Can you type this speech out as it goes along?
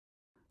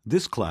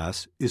This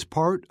class is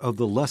part of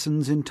the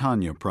Lessons in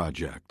Tanya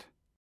project.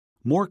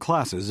 More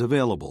classes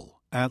available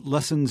at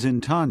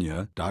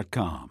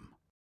lessonsintanya.com.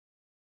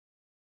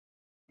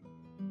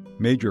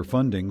 Major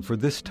funding for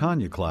this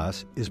Tanya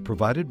class is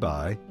provided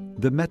by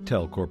the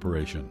Mettel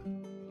Corporation.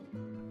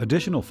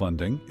 Additional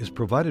funding is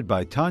provided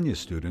by Tanya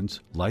students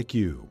like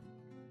you.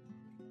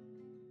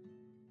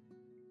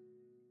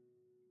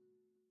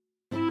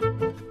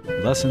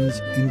 Lessons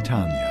in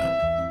Tanya.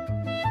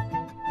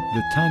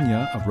 The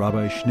Tanya of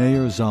Rabbi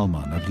Schneur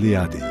Zalman of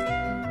Liadi,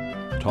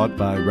 taught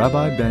by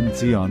Rabbi Ben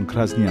Zion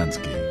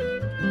Krasniansky.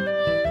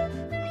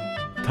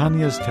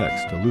 Tanya's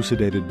text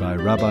elucidated by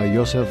Rabbi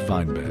Yosef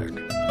Weinberg.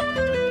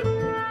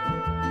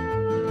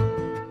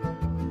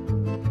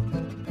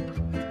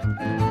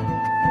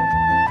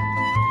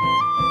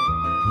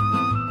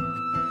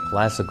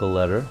 Classical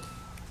letter,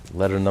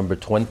 letter number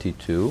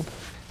 22.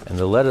 And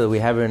the letter that we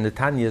have here in the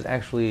Tanya is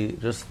actually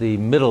just the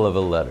middle of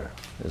a letter.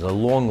 There's a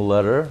long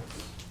letter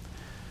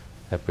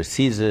that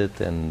precedes it,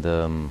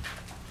 and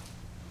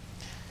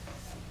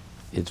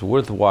it's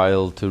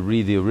worthwhile to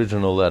read the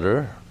original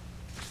letter,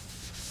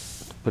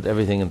 to put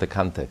everything into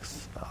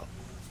context.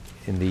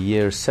 In the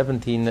year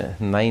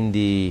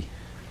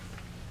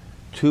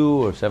 1792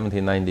 or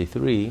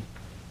 1793,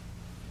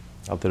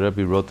 Alter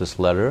Rebbe wrote this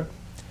letter.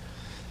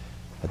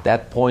 At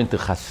that point, the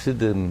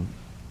Hasidim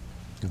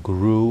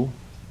grew.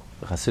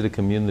 The Hasidic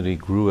community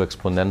grew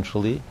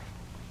exponentially,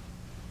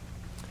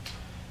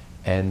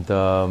 and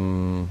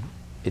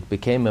it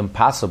became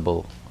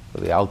impossible for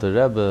the Alter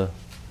Rebbe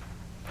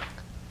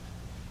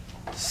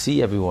to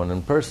see everyone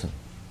in person.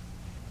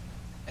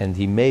 And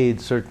he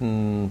made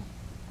certain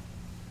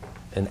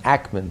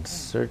enactments,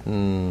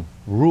 certain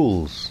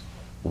rules,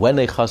 when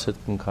a Chassid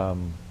can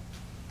come,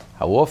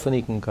 how often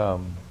he can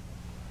come,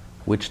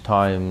 which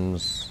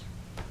times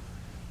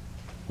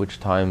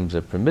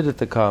are permitted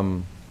to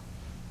come.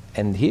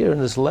 And here in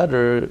this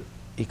letter,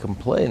 he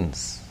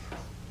complains.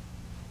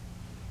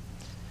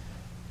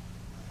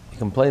 He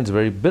complains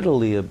very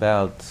bitterly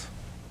about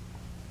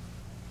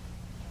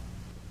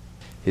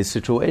his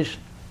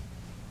situation,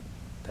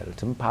 that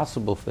it's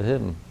impossible for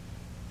him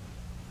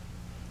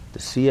to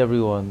see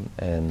everyone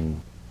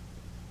and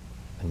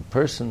in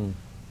person,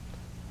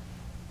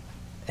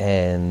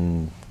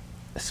 and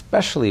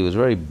especially he was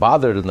very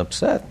bothered and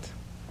upset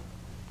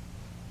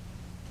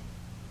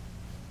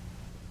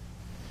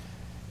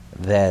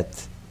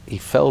that he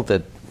felt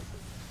that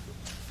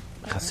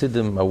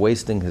Hasidim are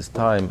wasting his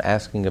time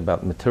asking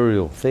about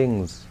material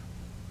things,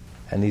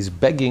 and he's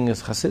begging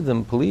his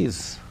Hasidim,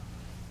 please,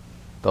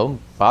 don't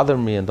bother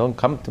me and don't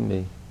come to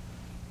me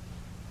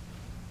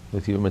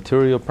with your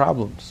material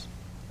problems.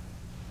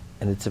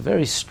 And it's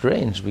very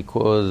strange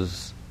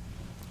because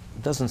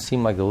it doesn't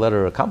seem like the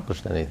letter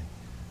accomplished anything.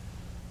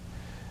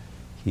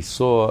 He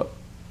saw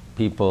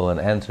people and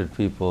answered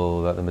people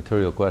about the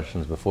material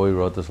questions before he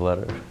wrote this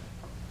letter,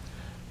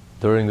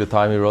 during the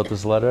time he wrote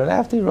this letter, and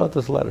after he wrote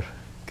this letter.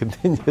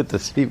 Continued to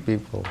see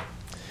people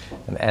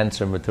and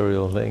answer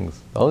material things.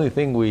 The only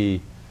thing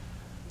we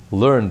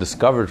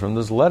discovered from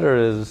this letter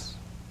is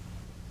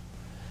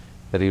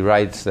that he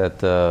writes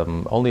that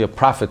only a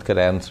prophet could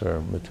answer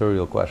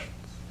material questions.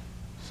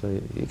 So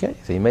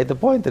he made the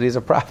point that he's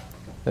a prophet.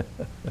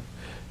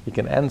 He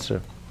can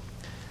answer.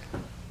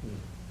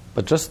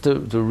 But just to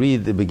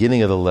read the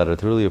beginning of the letter,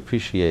 to really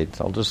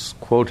appreciate, I'll just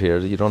quote here.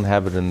 You don't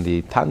have it in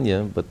the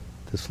Tanya, but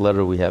this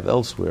letter we have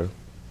elsewhere.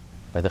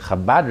 By the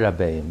Chabad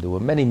Rabbeim, there were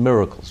many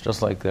miracles,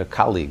 just like their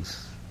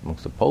colleagues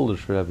amongst the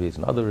Polish Rebbe's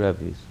and other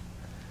Rebbe's.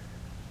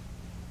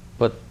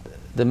 But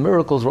the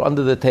miracles were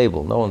under the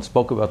table. No one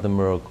spoke about the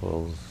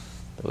miracles.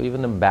 They were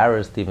even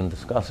embarrassed to even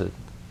discuss it.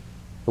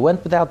 It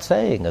went without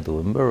saying that there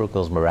were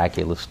miracles,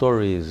 miraculous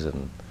stories,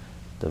 and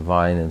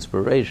divine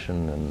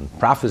inspiration, and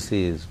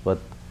prophecies, but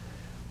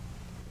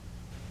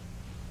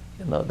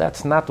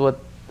that's not what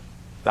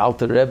the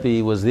Alter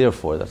Rebbe was there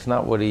for. That's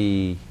not what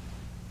he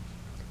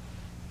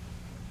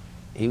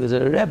was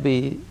a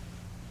Rebbe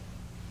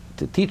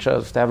to teach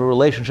us to have a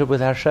relationship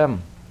with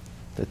Hashem,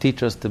 to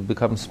teach us to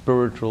become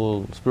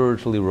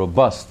spiritually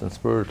robust and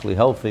spiritually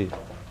healthy.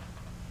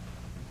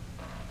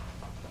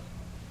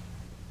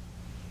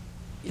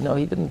 He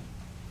didn't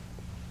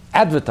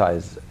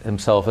advertise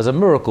himself as a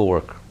miracle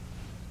worker.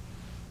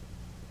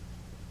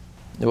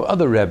 There were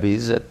other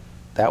Rebbes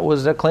that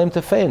was their claim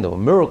to fame. They were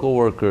miracle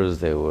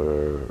workers, they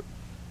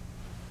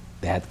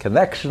had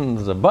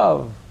connections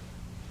above,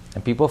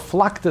 and people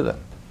flocked to them.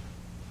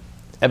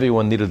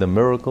 Everyone needed a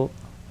miracle.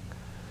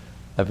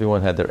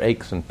 Everyone had their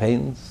aches and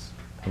pains.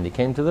 And he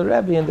came to the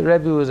Rebbe, and the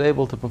Rebbe was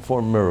able to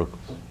perform miracles.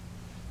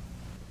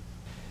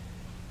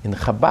 In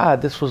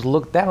Chabad, this was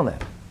looked down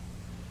at.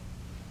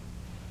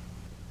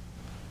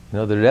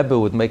 The Rebbe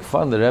would make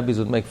fun, the Rebbes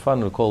would make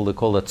fun, they called it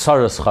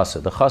Tzaras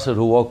Chassid. The Chassid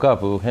who woke up,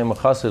 who became a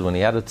Chassid, when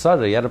he had a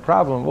tzara, he had a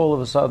problem, all of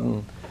a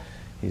sudden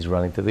he's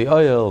running to the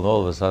oil, and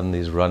all of a sudden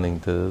he's running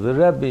to the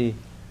Rebbe.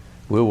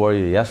 Where were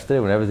you yesterday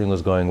when everything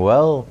was going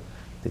well?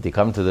 Did he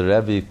come to the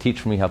Rebbe,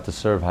 teach me how to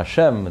serve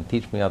Hashem, and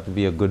teach me how to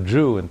be a good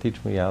Jew, and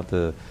teach me how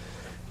to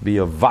be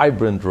a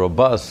vibrant,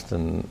 robust,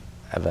 and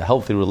have a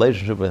healthy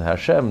relationship with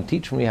Hashem,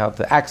 teach me how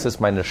to access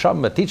my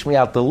neshama, teach me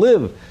how to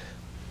live.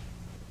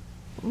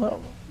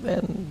 Well,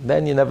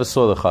 then you never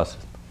saw the chassid.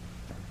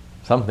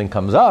 Something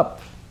comes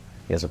up,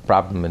 he has a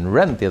problem in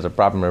rent, he has a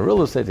problem in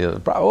real estate,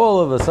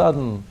 all of a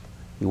sudden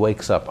he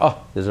wakes up, oh,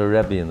 there's a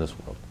Rebbe in this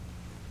world.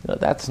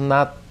 That's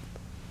not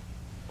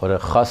what a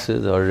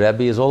chassid or a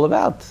Rebbe is all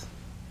about.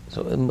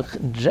 So in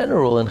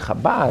general, in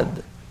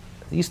Chabad,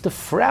 they used to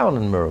frown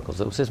in miracles.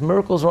 It says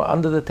miracles were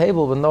under the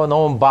table, but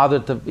no one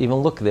bothered to even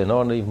look there. No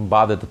one even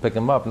bothered to pick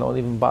them up. No one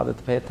even bothered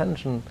to pay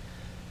attention,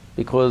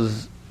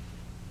 because,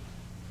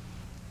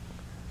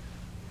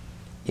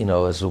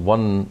 as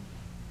one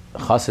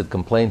chassid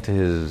complained to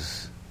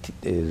his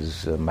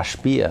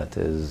mashpia, to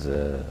his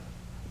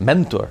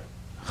mentor,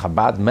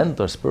 Chabad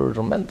mentor,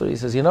 spiritual mentor, he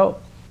says,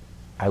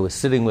 I was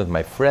sitting with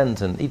my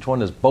friends, and each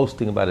one is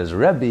boasting about his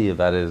Rebbe,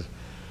 about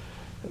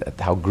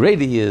how great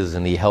he is,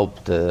 and he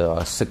helped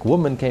a sick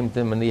woman came to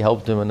him, and he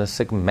helped him, and a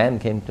sick man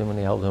came to him, and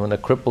he helped him, and a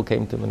cripple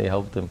came to him, and he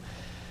helped him.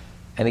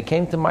 And it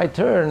came to my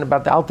turn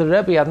about the Alter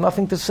Rebbe. I had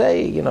nothing to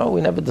say.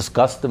 We never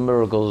discussed the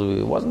miracles.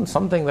 It wasn't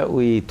something that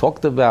we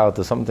talked about,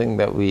 or something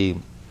that we...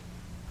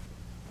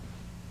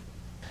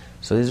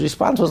 So his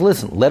response was,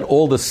 listen, let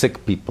all the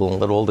sick people, and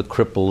let all the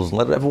cripples, and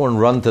let everyone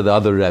run to the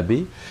other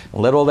Rebbe,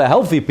 and let all the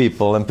healthy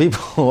people, and people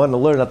who want to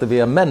learn how to be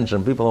a mensch,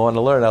 and people who want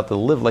to learn how to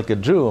live like a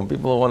Jew, and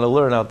people who want to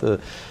learn how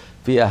to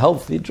be a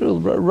healthy Jew,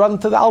 run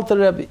to the Alter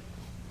Rebbe.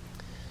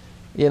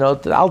 To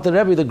the Alter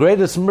Rebbe, the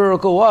greatest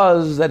miracle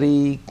was that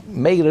he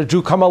made a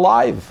Jew come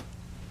alive.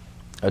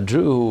 A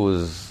Jew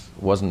who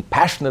wasn't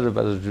passionate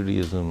about his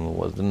Judaism,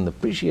 didn't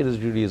appreciate his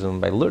Judaism.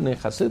 By learning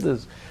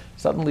Hasidus,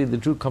 suddenly the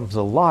Jew comes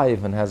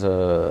alive and has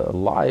a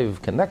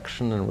live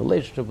connection and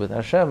relationship with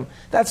Hashem.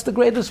 That's the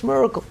greatest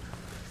miracle.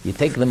 You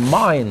take the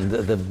mind,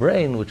 the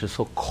brain, which is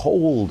so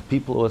cold,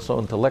 people who are so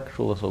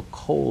intellectual are so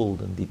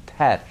cold and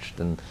detached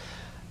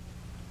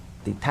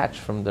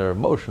from their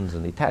emotions,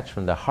 and detached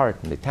from their heart,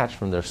 and detached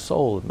from their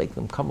soul, make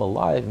them come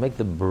alive, make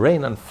the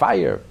brain on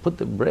fire, put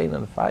the brain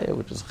on fire,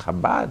 which is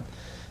Chabad.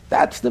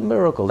 That's the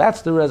miracle,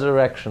 that's the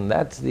resurrection,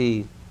 that's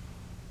the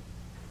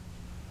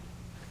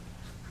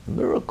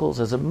miracles.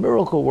 As a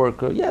miracle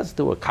worker, yes,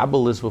 there were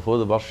Kabbalists before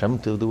the Baal Shem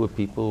Tov, there were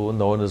people who were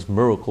known as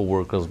miracle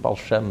workers, Baal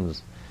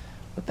Shems,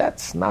 but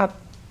that's not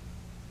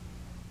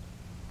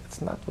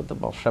what the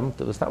Baal Shem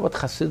Tov, it's not what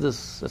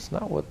Chassidus, it's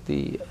not what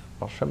the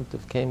Baal Shem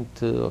Tov came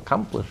to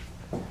accomplish.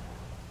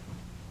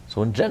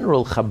 So in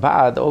general,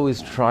 Chabad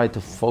always try to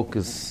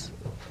focus,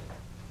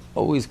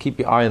 always keep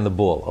your eye on the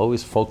ball,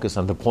 always focus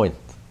on the point.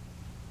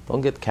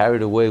 Don't get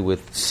carried away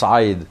with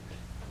sideshows.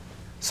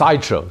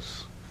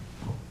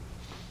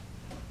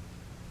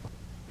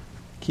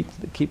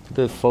 Keep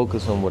the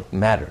focus on what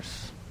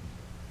matters.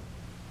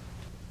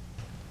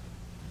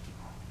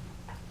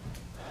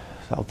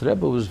 So Alter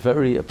Rebbe was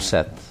very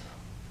upset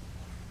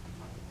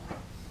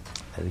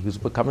that he was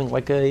becoming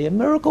like a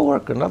miracle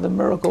worker, another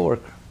miracle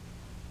worker.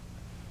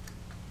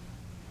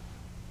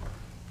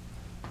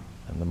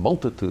 And the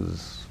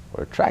multitudes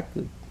were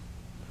attracted,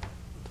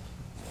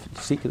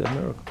 seeking a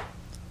miracle.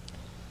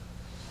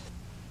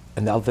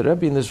 And the Alter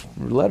Rebbe in this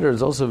letter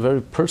is also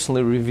very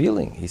personally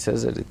revealing. He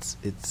says that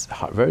it's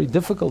very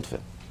difficult for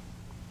him.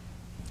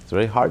 It's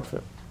very hard for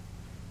him.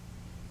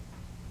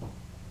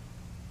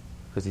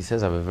 Because he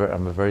says, I'm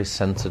a very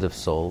sensitive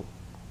soul,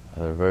 I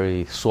have a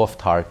very soft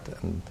heart,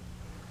 and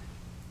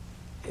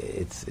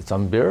it's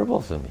unbearable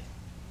for me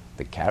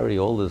to carry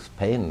all this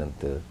pain and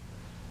to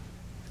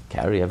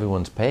carry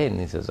everyone's pain.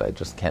 He says, I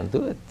just can't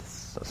do it.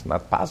 It's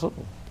not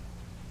possible.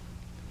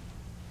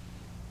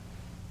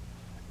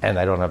 And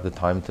I don't have the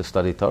time to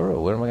study Torah.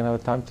 Where am I going to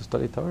have time to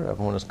study Torah?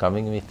 Everyone is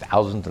coming to me,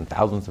 thousands and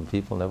thousands of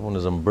people, and everyone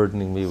is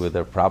unburdening me with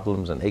their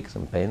problems and aches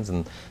and pains,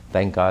 and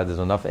thank God there's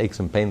enough aches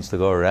and pains to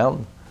go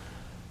around.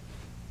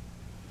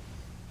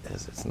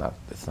 It's not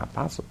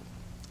possible.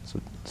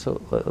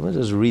 So let me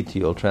just read to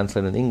you. I'll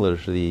translate in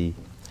English the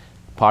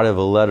part of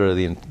a letter,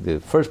 the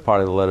first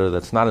part of the letter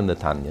that's not in the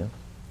Tanya.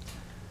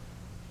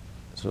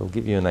 So I'll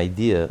give you an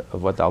idea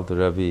of what Alter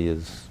Rebbe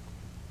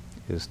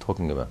is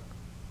talking about.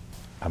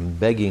 I'm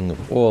begging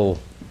of all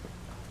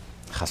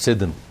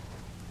Hasidim,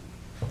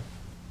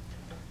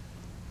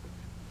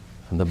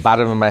 from the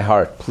bottom of my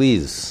heart,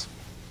 please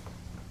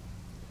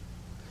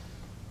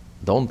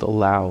don't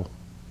allow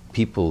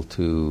people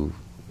to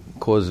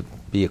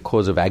be a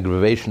cause of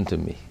aggravation to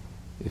me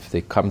if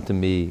they come to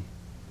me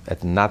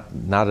at not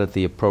at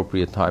the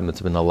appropriate time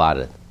that's been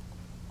allotted.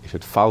 You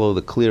should follow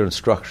the clear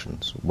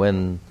instructions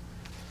when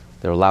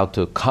they're allowed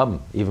to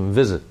come, even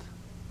visit.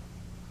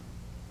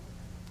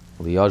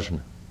 Liyajna.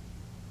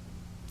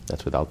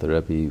 That's what Alter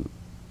Rebbe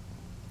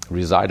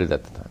resided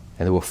at the time.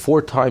 And there were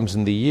 4 times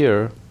in the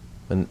year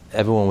when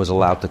everyone was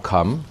allowed to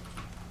come.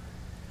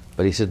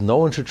 But he said, no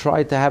one should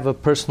try to have a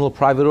personal,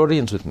 private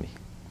audience with me.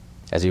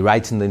 As he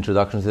writes in the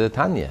introduction to the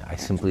Tanya,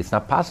 it's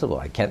not possible.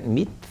 I can't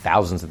meet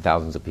thousands and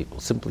thousands of people.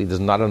 Simply, there's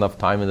not enough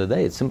time in the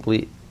day. It's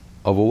simply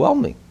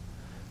overwhelming.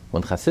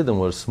 When Hasidim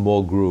were a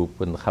small group,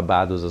 when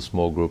Chabad was a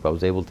small group, I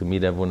was able to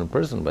meet everyone in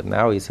person. But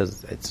now he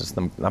says, it's just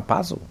not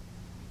possible.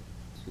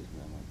 Excuse me,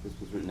 this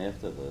was written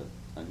after the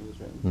Tanya was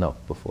written? No,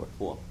 before.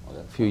 Before. Oh,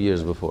 A few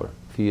years before.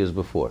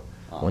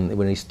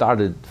 When he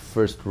started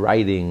first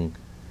writing,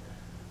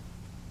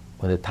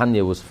 when the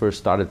Tanya was first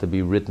started to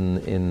be written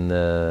in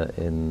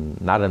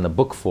not in a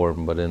book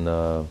form, but in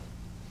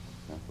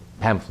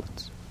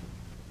pamphlets.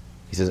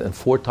 He says, and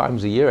 4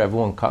 times a year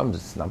everyone comes.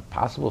 It's not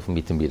possible for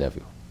me to meet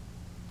everyone.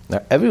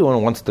 Now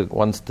everyone wants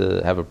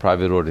to have a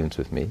private audience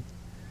with me.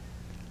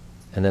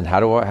 And then how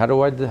do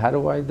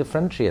I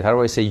differentiate? How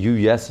do I say you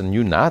yes and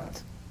you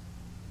not?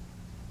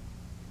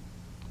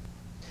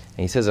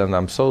 And he says, and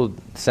I'm so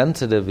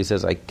sensitive. He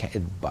says,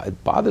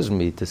 it bothers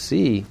me to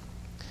see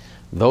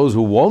those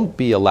who won't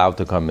be allowed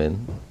to come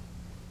in.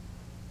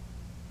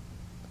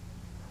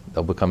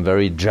 They'll become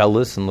very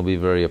jealous and they'll be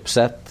very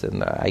upset,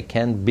 and I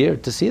can't bear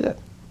to see that.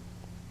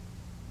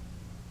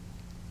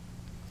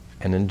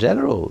 And in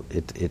general,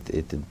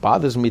 it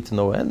bothers me to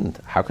no end.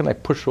 How can I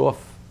push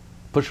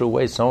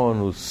away someone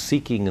who's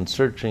seeking and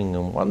searching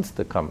and wants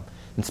to come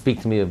and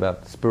speak to me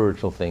about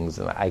spiritual things?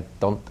 And I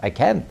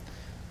can't.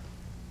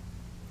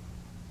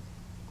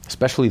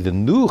 Especially the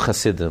new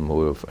Hasidim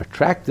who are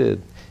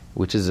attracted,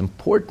 which is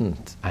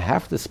important. I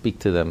have to speak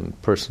to them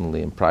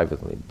personally and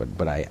privately,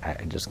 but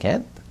I just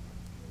can't.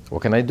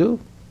 What can I do?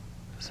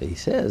 So he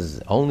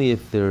says, only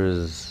if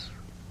there's,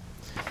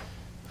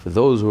 for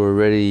those who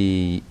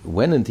already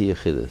went into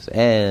Yechidus,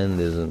 and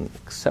there's an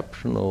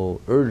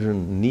exceptional,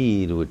 urgent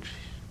need, which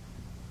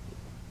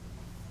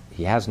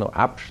he has no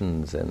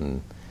options,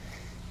 and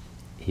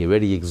he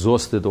already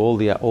exhausted all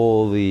the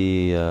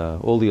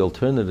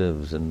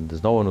alternatives, and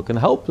there's no one who can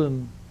help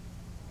him,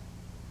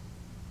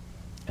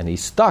 and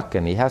he's stuck,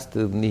 and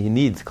he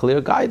needs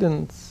clear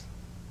guidance,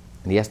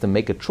 and he has to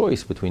make a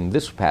choice between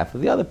this path or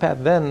the other path.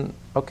 Then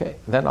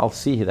I'll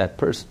see that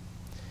person.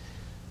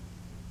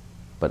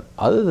 But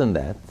other than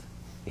that,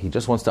 he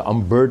just wants to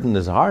unburden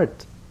his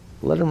heart.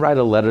 Let him write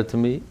a letter to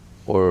me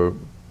or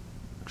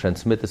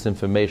transmit this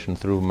information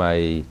through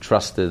my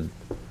trusted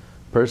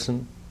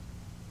person,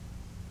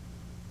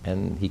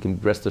 and he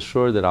can rest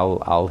assured that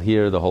I'll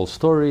hear the whole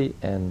story,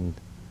 and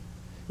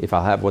if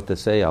I have what to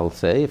say, I'll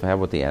say, if I have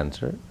what to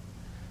answer.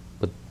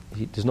 But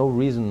there's no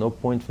reason, no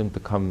point for him to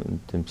come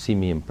and to see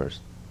me in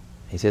person.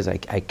 He says, I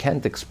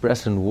can't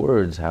express in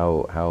words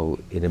how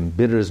it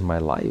embitters my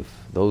life.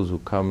 Those who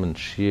come and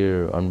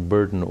share,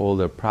 unburden all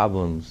their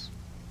problems,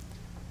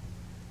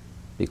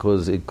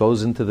 because it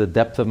goes into the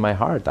depth of my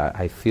heart.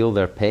 I feel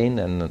their pain,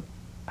 and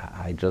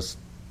I just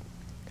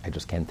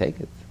can't take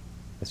it.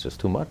 It's just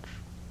too much.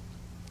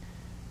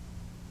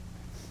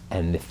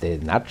 And if they're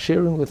not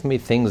sharing with me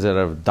things that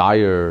are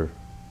dire,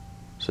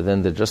 so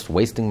then they're just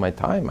wasting my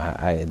time,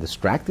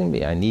 distracting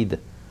me. I need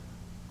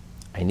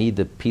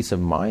the peace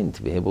of mind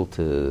to be able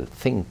to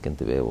think and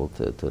to be able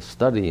to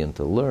study and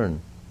to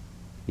learn.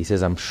 He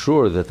says, I'm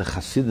sure that the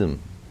Hasidim,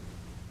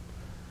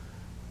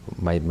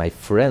 my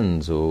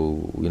friends,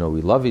 who we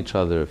love each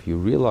other, if you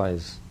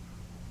realize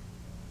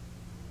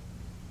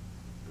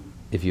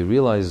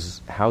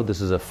how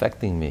this is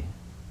affecting me,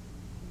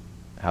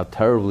 how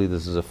terribly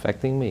this is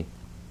affecting me,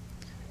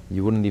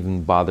 you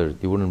wouldn't bother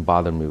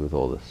me with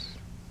all this.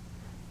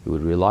 You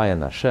would rely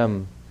on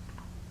Hashem,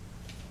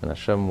 and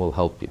Hashem will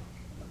help you.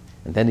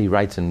 And then he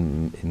writes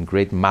in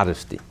great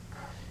modesty.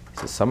 He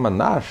says, some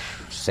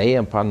manash say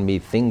upon me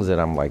things that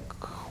I'm like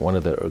one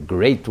of the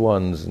great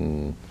ones,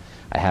 and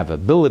I have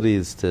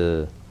abilities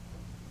to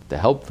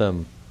help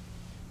them.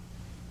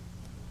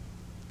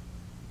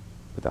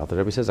 But the Alter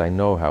Rebbe says, I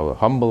know how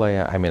humble I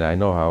am. I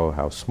know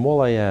how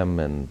small I am,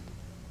 and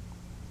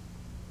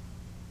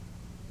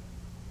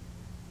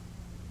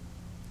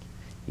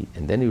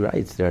then he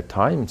writes, there are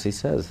times, he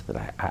says,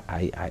 that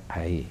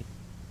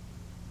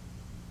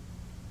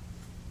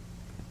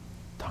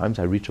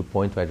I reach a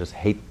point where I just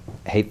hate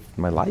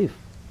my life.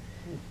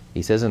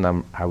 He says, and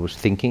I was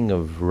thinking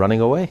of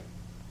running away.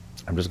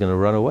 I'm just going to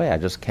run away. I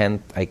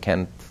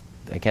can't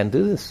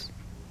do this.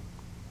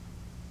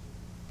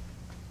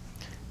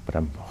 But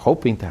I'm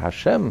hoping to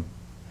Hashem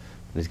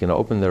that He's going to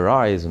open their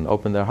eyes and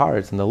open their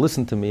hearts, and they'll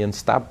listen to me and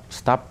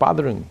stop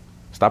bothering me,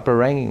 stop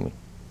haranguing me.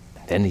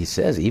 And then he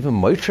says, even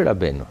Moshe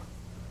Rabbeinu,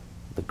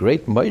 the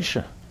great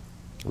Moshe,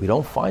 we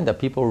don't find that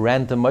people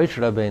ran to Moshe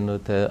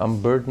Rabbeinu to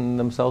unburden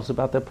themselves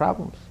about their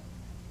problems.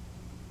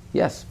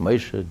 Yes,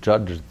 Moshe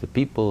judged the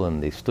people,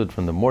 and they stood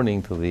from the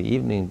morning till the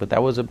evening, but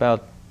that was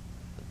about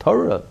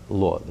Torah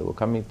law. They were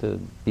coming to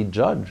be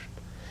judged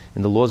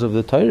in the laws of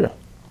the Torah.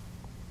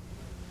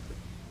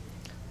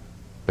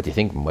 But you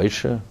think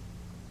Moshe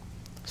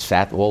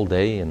sat all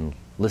day and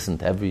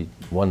listened to every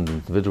one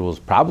individual's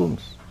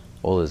problems,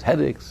 all his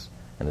headaches,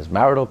 and his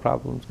marital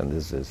problems, and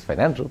his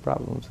financial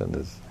problems, and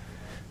his...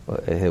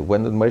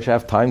 When did Moshe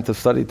have time to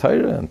study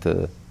Torah and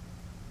to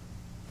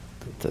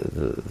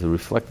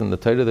reflect on the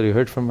Torah that he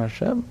heard from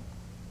Hashem?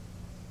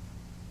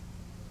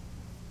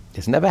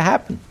 It's never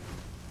happened.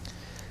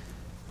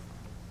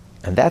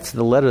 And that's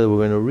the letter that we're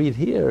going to read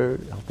here.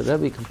 The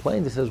Rebbe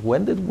complained. He says, where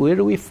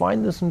do we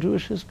find this in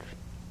Jewish history?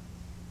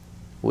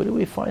 Where do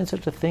we find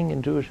such a thing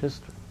in Jewish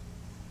history?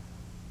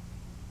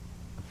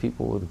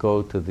 People would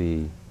go to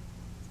the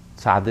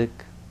tzaddik,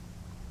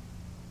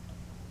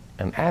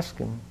 and ask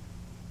him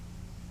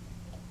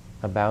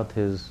about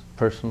his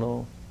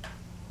personal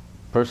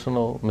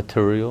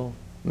material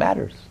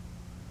matters.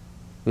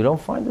 We don't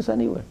find this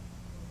anywhere.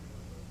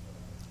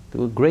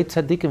 There were great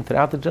tzaddikim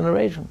throughout the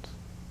generations.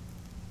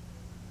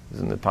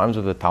 In the times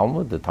of the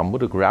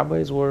Talmudic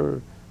rabbis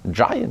were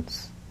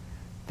giants.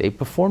 They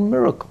performed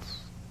miracles,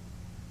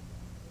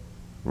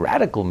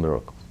 radical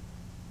miracles.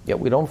 Yet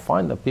we don't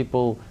find that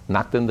people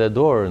knocked on their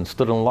door and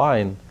stood in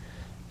line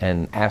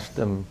and asked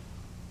them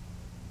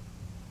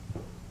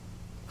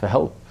for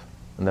help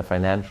in their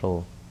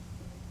financial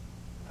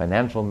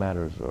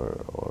matters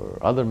or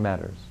other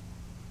matters.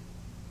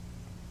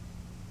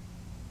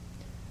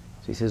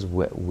 So he says,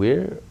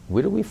 where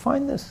do we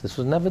find this? This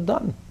was never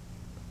done.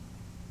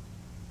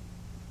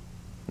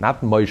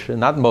 Not Moshe,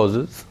 not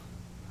Moses,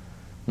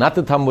 not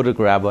the Talmudic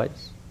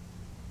rabbis.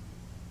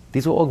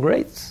 These were all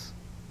greats.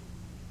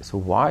 So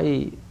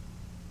why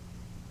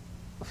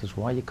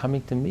are you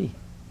coming to me?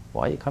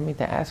 Why are you coming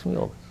to ask me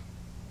all this?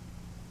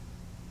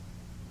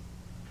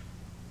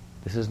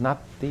 This is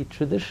not the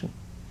tradition.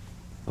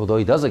 Although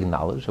he does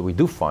acknowledge that we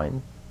do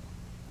find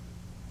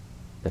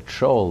that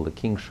Shaul, the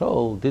king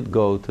Shaul, did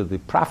go to the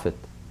prophet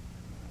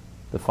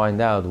to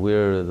find out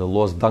where the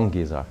lost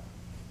donkeys are.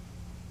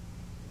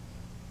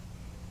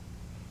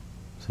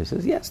 So he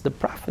says, yes, the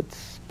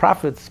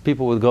prophets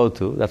people would go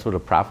to. That's what a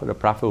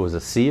prophet was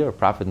a seer. A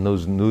prophet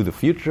knew the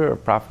future. A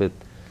prophet.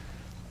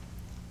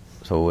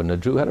 So when a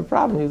Jew had a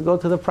problem, he'd go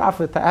to the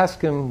prophet to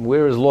ask him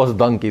where his lost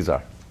donkeys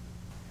are.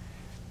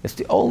 It's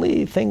the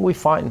only thing we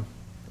find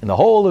in the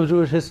whole of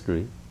Jewish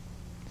history.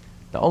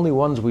 The only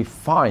ones we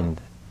find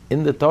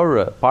in the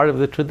Torah, part of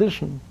the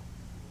tradition,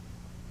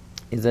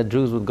 is that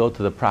Jews would go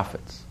to the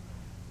prophets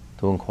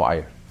to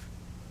inquire.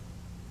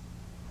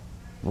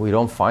 We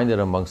don't find it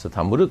amongst the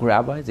Talmudic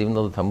rabbis, even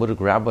though the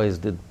Talmudic rabbis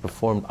did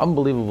perform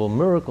unbelievable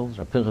miracles.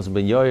 Rav Pinchas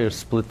ben Yair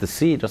split the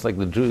sea, just like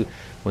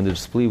when the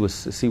sea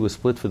was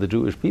split for the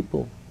Jewish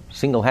people.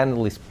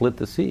 Single-handedly split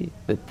the sea.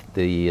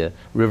 The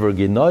river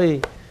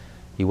Ginoi,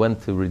 he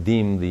went to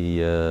redeem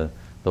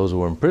those who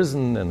were in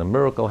prison, and a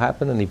miracle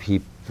happened, and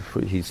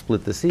he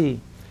split the sea.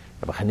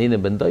 Rabbi Hanina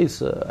ben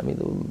Doisa,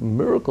 the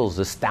miracles,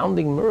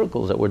 astounding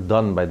miracles that were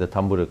done by the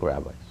Talmudic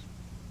rabbis.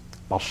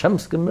 Baal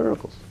Shemske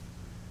miracles.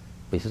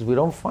 But he says we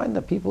don't find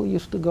that people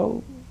used to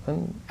go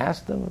and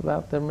ask them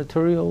about their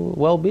material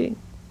well-being.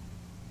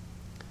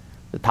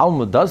 The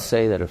Talmud does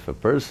say that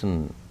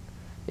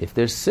if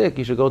they're sick,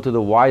 you should go to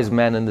the wise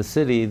man in the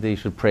city, they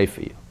should pray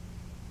for you.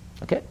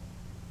 Okay?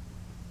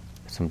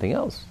 Something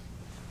else.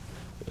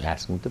 You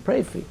ask them to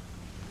pray for you.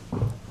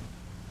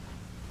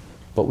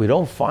 But we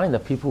don't find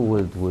that people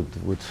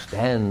would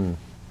stand,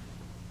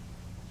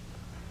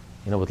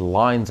 with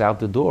lines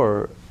out the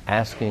door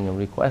asking and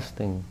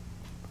requesting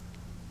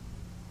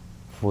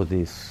for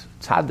this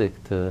tzaddik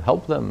to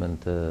help them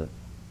and to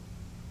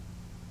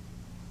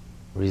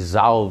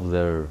resolve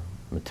their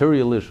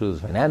material issues,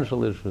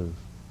 financial issues.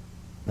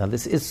 Now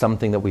this is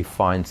something that we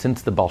find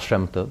since the Baal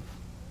Shem Tov,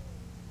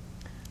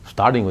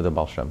 starting with the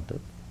Baal Shem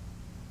Tov.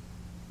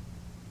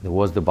 There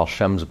was the Baal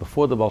Shems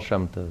before the Baal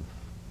Shem Tov.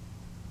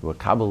 There were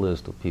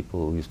Kabbalists or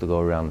people who used to go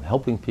around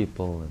helping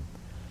people.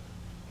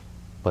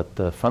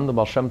 But from the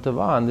Baal Shem Tov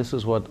on, this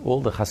is what all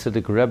the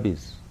Hasidic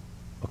Rebbes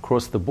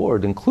across the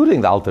board, including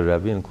the Alter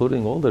Rebbe,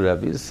 including all the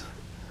Rebbes,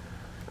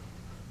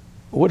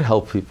 would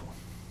help people.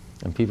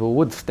 And people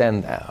would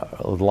stand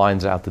with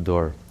lines out the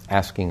door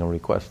asking and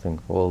requesting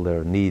for all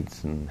their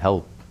needs and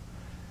help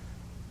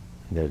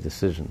in their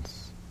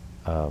decisions.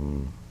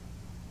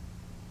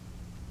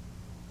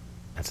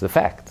 That's the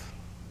fact.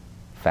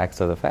 Facts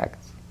are the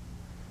facts.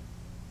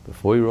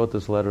 Before he wrote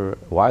this letter,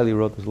 while he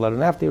wrote this letter,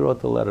 and after he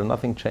wrote the letter,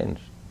 nothing changed.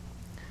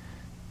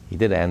 He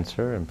did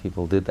answer, and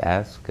people did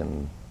ask,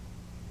 and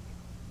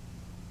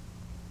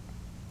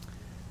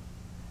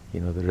the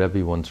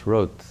Rebbe once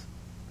wrote,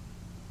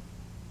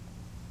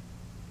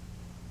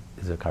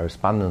 there's a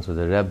correspondence with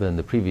the Rebbe and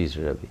the previous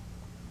Rebbe.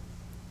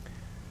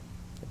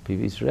 The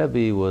previous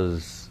Rebbe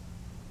was,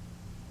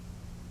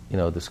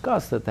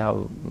 discussed that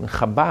how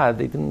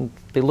Chabad,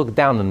 they look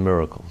down on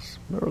miracles.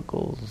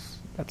 Miracles,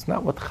 that's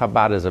not what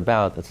Chabad is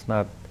about. That's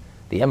not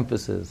the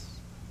emphasis.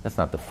 That's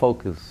not the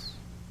focus.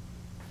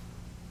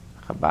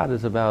 Chabad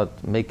is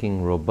about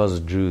making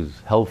robust Jews,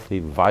 healthy,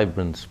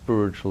 vibrant,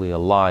 spiritually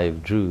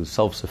alive Jews,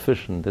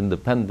 self-sufficient,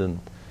 independent,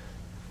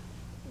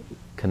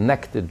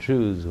 connected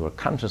Jews who are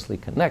consciously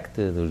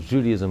connected, whose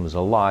Judaism is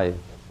alive,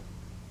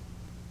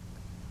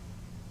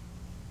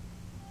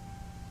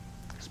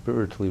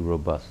 spiritually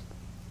robust.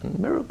 And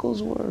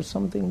miracles were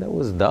something that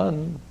was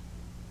done,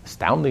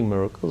 astounding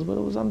miracles, but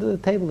it was under the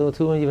table. They were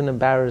too even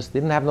embarrassed. They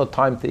didn't have no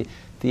time to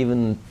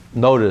even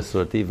notice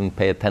or to even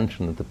pay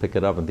attention and to pick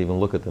it up and to even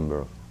look at the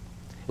miracle.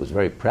 It was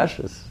very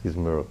precious, these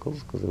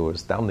miracles, because they were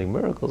astounding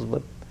miracles,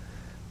 but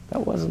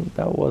that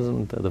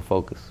wasn't the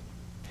focus.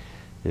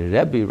 The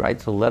Rebbe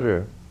writes a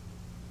letter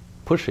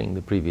pushing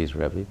the previous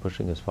Rebbe,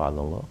 pushing his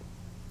father-in-law,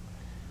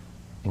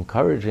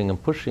 encouraging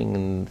and pushing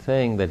and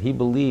saying that he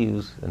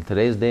believes in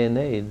today's day and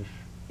age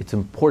it's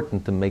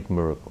important to make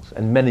miracles,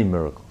 and many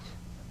miracles,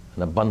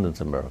 an abundance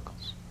of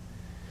miracles.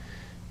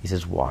 He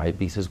says, why?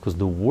 He says, because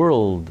the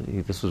world,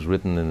 this was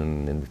written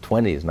in the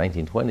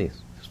 1920s,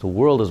 the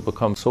world has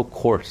become so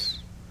coarse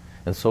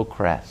and so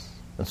crass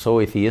and so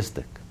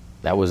atheistic.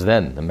 That was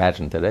then,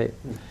 imagine today.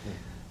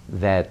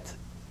 That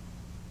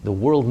the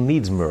world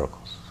needs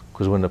miracles.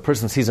 Because when a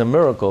person sees a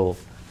miracle,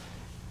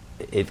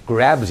 it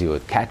grabs you,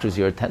 it catches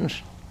your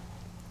attention.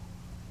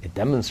 It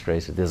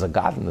demonstrates that there's a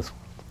God in this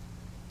world.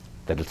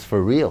 That it's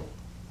for real.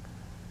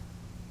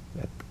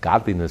 That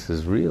godliness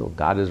is real.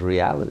 God is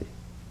reality.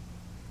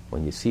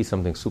 When you see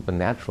something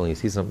supernatural, you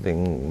see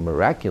something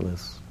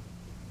miraculous,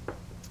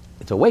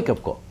 it's a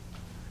wake-up call.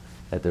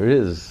 That there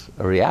is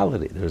a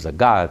reality. There's a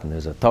God, and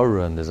there's a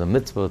Torah, and there's a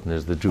mitzvah, and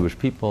there's the Jewish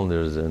people, and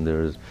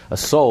there's a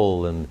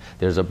soul, and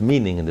there's a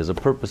meaning, and there's a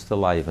purpose to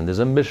life, and there's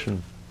a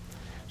mission.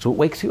 So it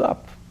wakes you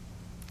up.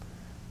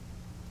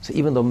 So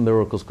even though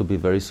miracles could be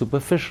very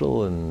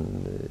superficial,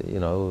 and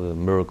the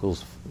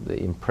miracles, the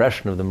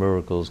impression of the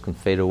miracles can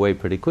fade away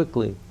pretty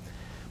quickly,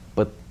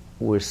 but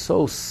we're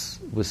so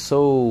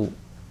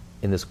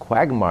in this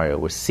quagmire,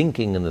 we're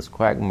sinking in this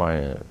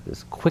quagmire,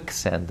 this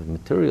quicksand of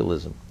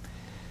materialism,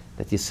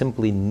 that you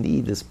simply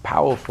need this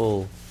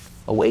powerful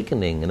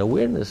awakening and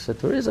awareness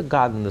that there is a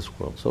God in this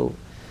world. So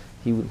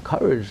he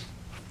encouraged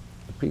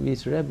the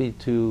previous Rebbe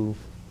to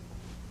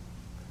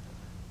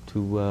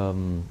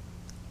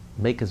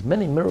make as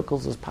many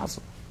miracles as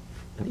possible,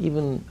 and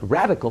even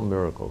radical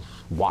miracles,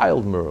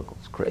 wild miracles,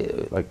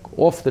 like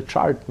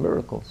off-the-chart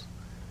miracles,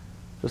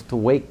 just to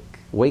wake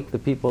the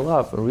people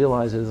up and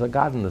realize there's a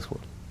God in this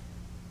world.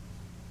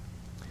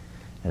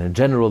 And in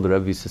general, the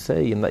Rebbe used to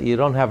say, you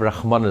don't have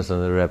Rachmanis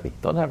on the Rebbe.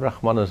 Don't have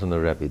Rachmanis on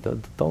the Rebbe.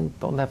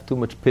 Don't have too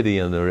much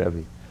pity on the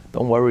Rebbe.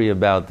 Don't worry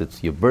about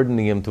it. You're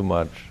burdening him too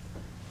much.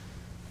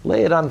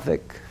 Lay it on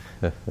thick.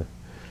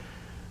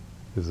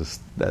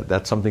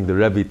 That's something the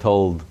Rebbe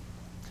told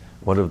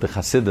one of the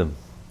Hasidim.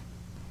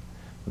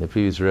 The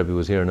previous Rebbe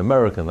was here in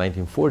America in the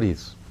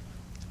 1940s.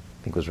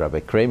 I think it was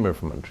Rabbi Kramer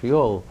from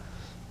Montreal.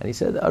 And he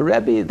said, a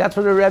Rebbe, that's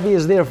what a Rebbe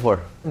is there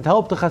for. To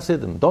help the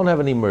Hasidim. Don't have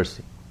any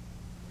mercy.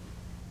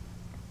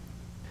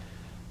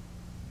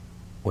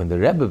 When the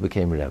Rebbe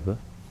became Rebbe,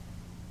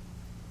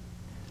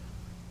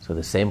 so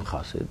the same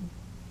Chassid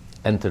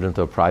entered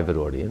into a private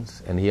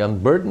audience, and he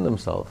unburdened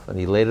himself, and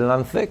he laid it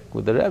on thick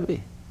with the Rebbe.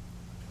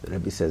 The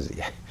Rebbe says,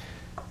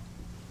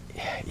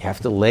 you have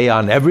to lay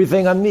on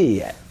everything on me.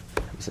 He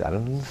said, I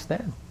don't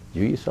understand.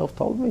 You yourself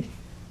told me.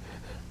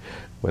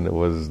 When it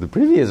was the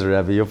previous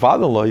Rebbe, your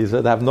father-in-law, you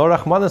said, have no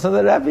Rachmanis on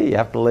the Rebbe. You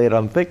have to lay it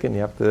on thick, and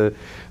you have to,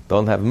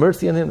 don't have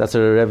mercy on him. That's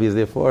what a Rebbe is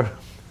there for.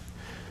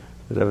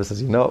 The Rebbe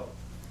says,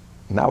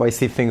 now I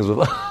see things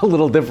a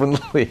little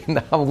differently.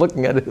 Now I'm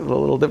looking at it with a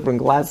little different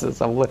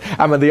glasses. I'm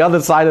on the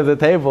other side of the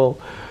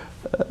table.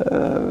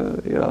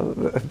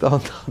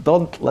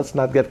 Let's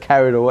not get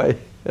carried away.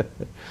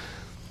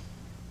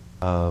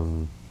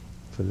 So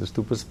there's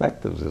two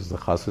perspectives. There's the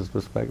Chassid's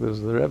perspective,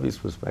 there's the Rebbe's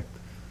perspective.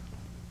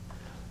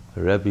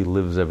 The Rebbe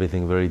lives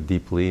everything very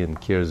deeply and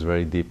cares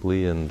very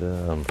deeply, and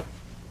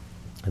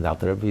now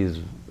the Rebbe is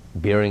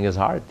bearing his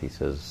heart. He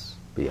says,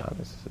 be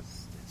honest,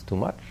 it's too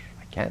much.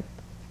 I can't.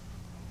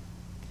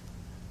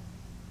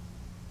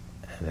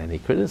 And then he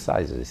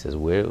criticizes. He says,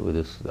 "Where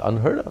this is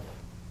unheard of?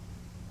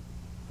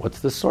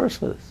 What's the source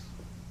for this?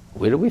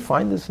 Where do we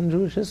find this in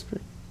Jewish history?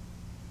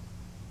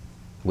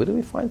 Where do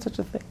we find such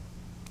a thing,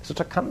 such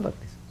a conduct?"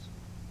 He says.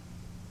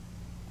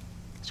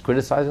 He's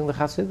criticizing the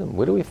Hasidim.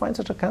 Where do we find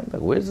such a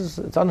conduct? Where is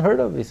this? It's unheard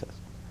of. He says,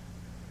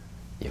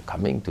 "You're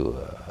coming to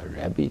a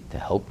Rebbe to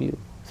help you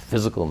with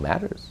physical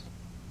matters.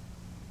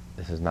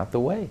 This is not the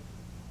way."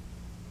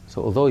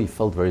 So, although he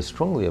felt very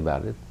strongly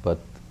about it, but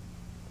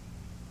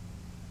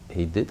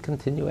he did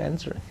continue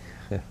answering.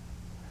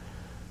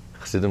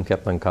 Chassidim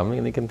kept on coming,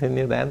 and he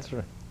continued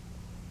answering.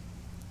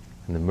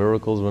 And the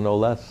miracles were no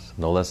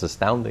less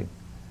astounding.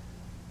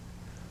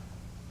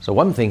 So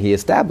one thing he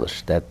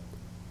established, that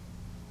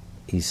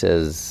he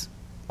says,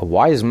 a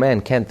wise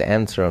man can't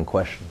answer on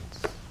questions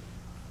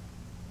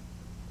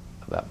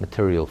about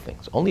material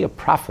things. Only a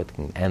prophet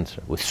can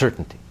answer with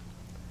certainty.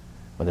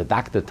 When the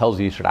doctor tells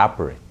you should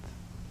operate,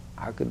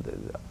 how could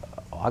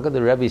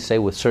the Rebbe say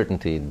with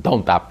certainty,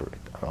 don't operate?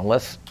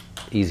 Unless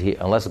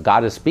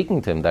God is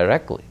speaking to him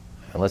directly,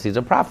 unless he's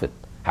a prophet.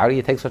 How do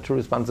you take such a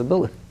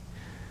responsibility?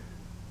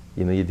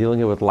 You're dealing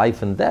here with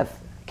life and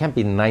death. You can't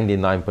be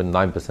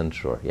 99.9%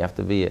 sure. You have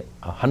to be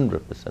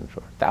 100%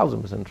 sure,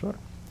 1,000% sure.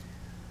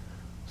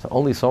 So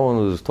only someone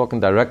who's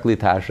talking directly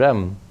to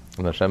Hashem,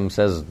 and Hashem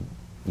says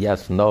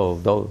yes, no,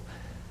 don't.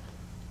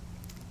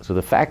 So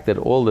the fact that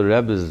all the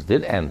Rebbes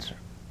did answer,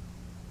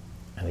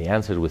 and he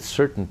answered with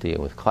certainty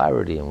and with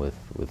clarity and with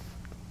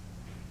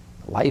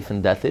life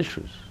and death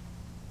issues.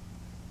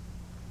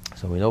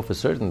 So we know for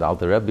certain that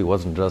Alter Rebbe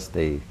wasn't just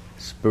a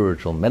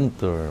spiritual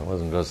mentor,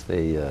 wasn't just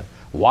a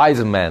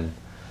wise man.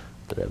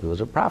 The Rebbe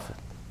was a prophet.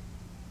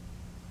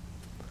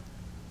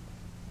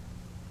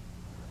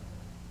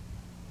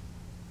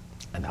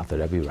 And Alter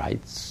Rebbe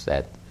writes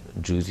that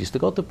Jews used to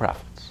go to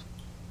prophets.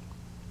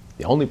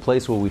 The only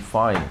place where we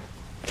find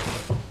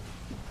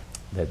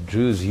that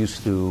Jews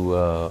used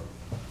to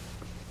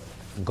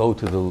go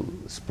to the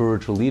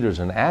spiritual leaders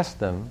and ask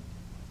them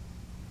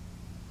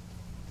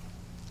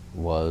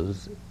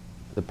was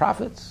the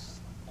prophets.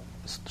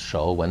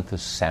 Shaul went to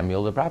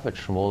Samuel the prophet,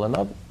 Shmuel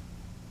another.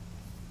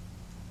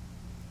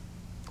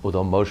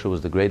 Although Moshe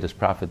was the greatest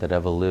prophet that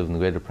ever lived and the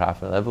greatest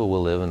prophet that ever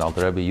will live, and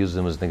Alter Rebbe uses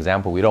him as an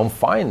example, we don't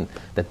find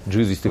that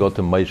Jews used to go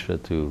to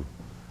Moshe to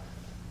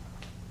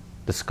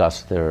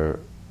discuss their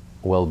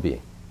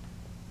well-being.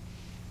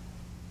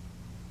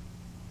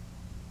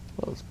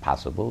 Well, it's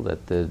possible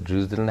that the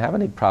Jews didn't have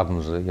any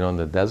problems. In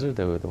the desert,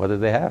 what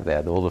did they have? They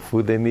had all the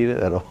food they needed,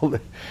 they had all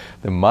the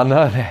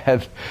manna, they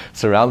had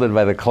surrounded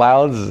by the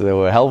clouds, they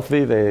were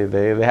healthy,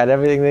 they had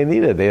everything they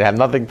needed. They had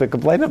nothing to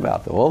complain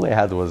about. All they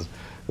had was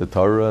the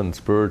Torah and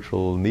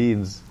spiritual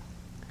needs.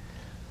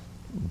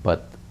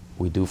 But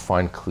we do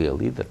find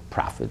clearly that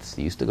prophets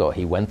used to go.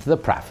 He went to the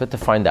prophet to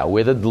find out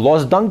where the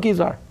lost donkeys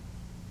are.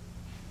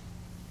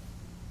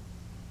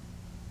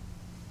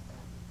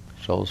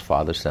 Shaul's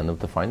father sent him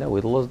to find out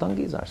where the lost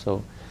donkeys are.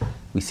 So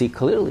we see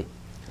clearly.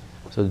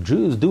 So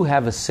Jews do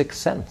have a sixth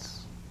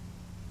sense.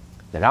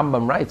 The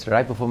Rambam writes,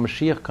 right before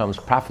Mashiach comes,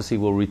 prophecy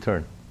will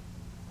return.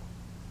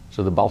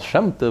 So the Baal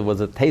Shem Tov was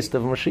a taste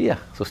of Mashiach.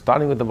 So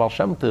starting with the Baal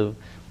Shem Tov,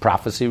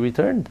 prophecy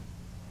returned.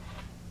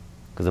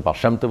 Because the Baal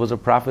Shem Tov was a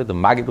prophet, the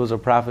Maggid was a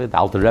prophet, the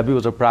Alter Rebbe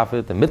was a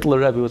prophet, the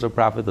Mittler Rebbe was a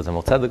prophet, the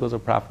Zemel Tzedek was a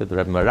prophet, the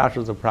Rebbe Marash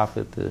was a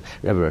prophet, the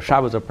Rebbe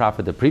Rashab was a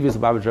prophet, the previous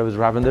Lubavitch Rebbe was a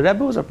prophet, and the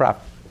Rebbe was a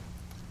prophet.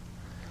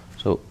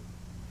 So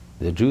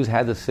the Jews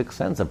had the sixth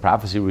sense, the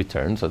prophecy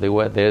returned, so they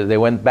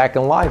went back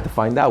in line to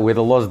find out where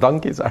the lost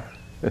donkeys are.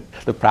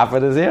 The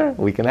prophet is here,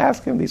 we can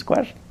ask him these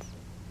questions.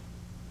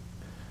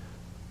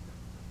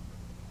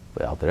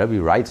 But Alter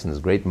Rebbe writes in his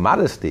great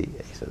modesty,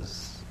 he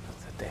says,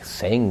 they're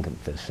saying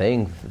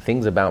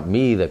things about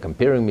me, they're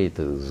comparing me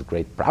to this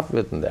great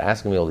prophet, and they're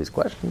asking me all these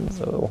questions.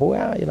 So who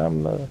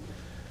am I?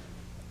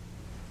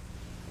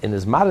 In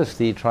his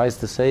modesty, he tries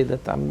to say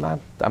that I'm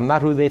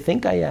not who they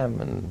think I am,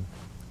 and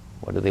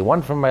what do they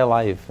want from my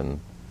life?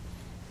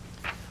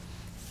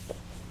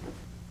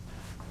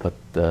 But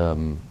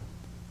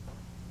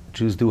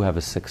Jews do have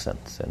a sixth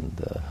sense,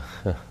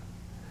 and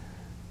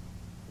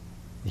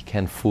you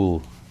can't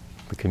fool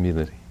the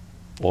community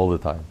all the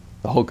time,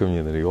 the whole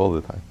community all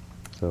the time.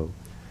 So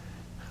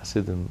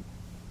Hasidim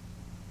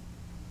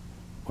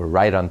were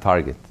right on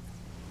target.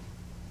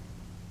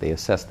 They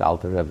assessed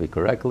Alter Rebbe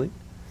correctly.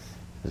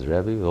 His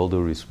Rebbe, with all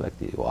due respect,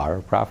 you are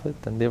a prophet,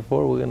 and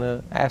therefore we're going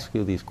to ask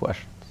you these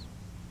questions.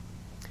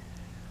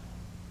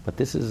 But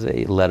this is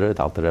a letter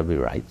that Alter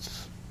Rebbe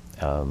writes.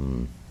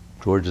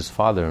 George's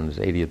father, on his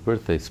 80th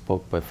birthday,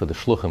 spoke for the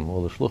Shluchim,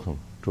 all the Shluchim,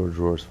 George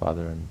Rohr's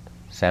father and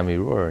Sammy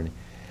Rohr, and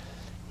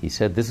he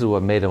said this is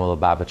what made him a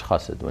Lubavitch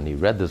Chassid. When he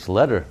read this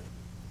letter,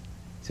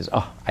 he says,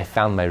 I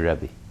found my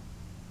Rebbe.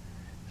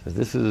 He says,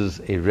 this is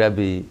a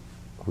Rebbe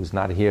who's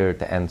not here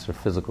to answer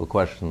physical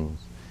questions.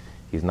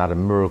 He's not a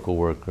miracle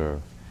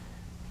worker.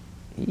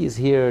 He is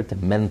here to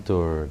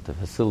mentor, to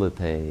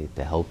facilitate,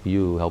 to help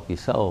you, help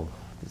yourself.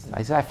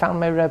 I said, I found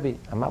my Rebbe.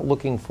 I'm not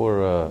looking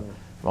for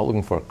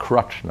a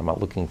crutch, and I'm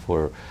not looking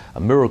for a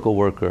miracle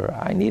worker.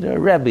 I need a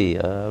Rebbe,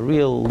 a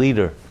real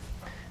leader.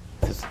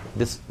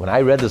 When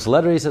I read this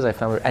letter, he says, I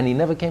found her, and he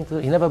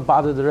never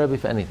bothered the Rebbe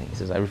for anything. He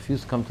says, I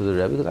refuse to come to the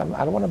Rebbe because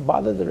I don't want to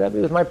bother the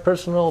Rebbe with my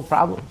personal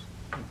problems.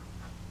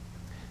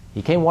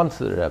 He came once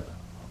to the Rebbe.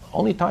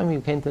 Only time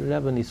he came to the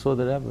Rebbe and he saw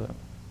the Rebbe.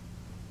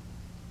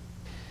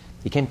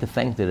 He came to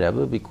thank the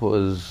Rebbe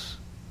because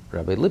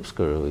Rabbi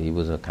Lipsker, he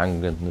was a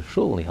congregant in the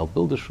shul, and he helped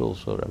build the shul,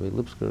 so Rabbi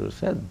Lipsker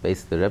said,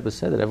 the Rebbe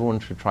said that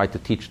everyone should try to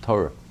teach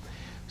Torah.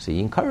 So he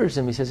encouraged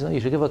him, he says, you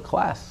should give a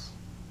class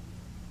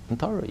in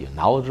Torah. You're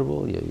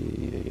knowledgeable,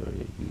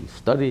 you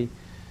study.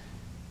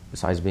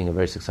 Besides being a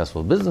very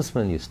successful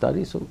businessman, you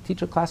study, so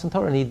teach a class in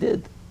Torah. And he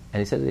did. And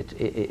he said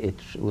it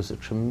was a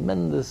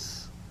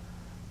tremendous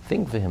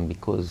thing for him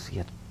because he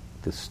had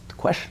the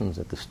questions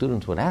that the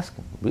students would ask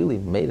him really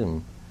made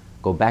him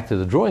go back to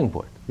the drawing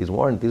board. These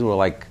were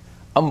like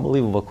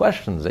unbelievable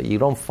questions that you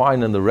don't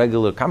find in the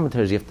regular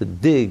commentaries. You have to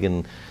dig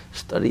and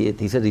study it.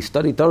 He said he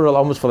studied Torah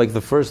almost for like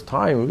the first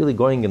time, really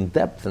going in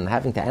depth and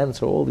having to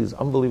answer all these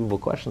unbelievable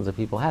questions that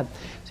people had.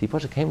 So he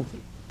came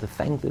to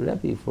thank the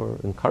Rebbe for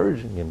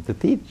encouraging him to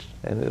teach,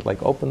 and it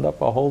like opened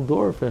up a whole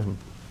door for him.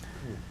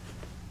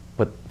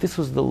 But this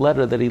was the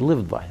letter that he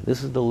lived by.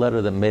 This is the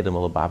letter that made him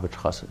a Lubavitch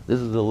Chassid. This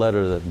is the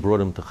letter that brought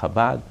him to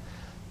Chabad,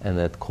 and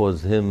that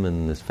caused him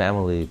and his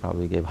family,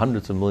 probably gave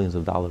hundreds of millions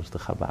of dollars to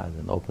Chabad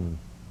and opened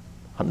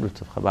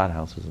hundreds of Chabad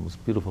houses, the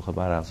most beautiful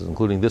Chabad houses,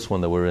 including this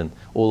one that we're in,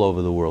 all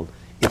over the world.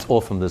 It's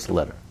all from this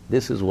letter.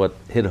 This is what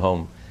hit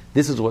home.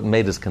 This is what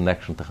made his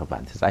connection to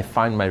Chabad. He says, I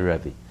find my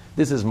Rebbe.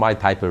 This is my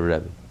type of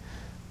Rebbe.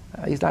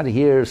 He's not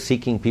here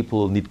seeking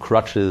people who need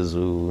crutches,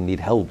 who need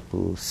help,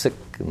 who are sick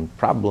and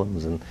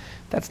problems, and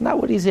that's not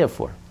what he's here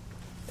for.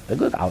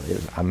 Good,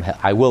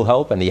 I will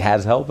help, and he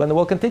has helped, and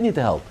will continue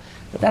to help.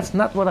 But that's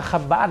not what a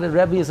Chabad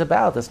Rebbe is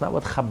about. That's not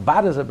what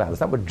Chabad is about.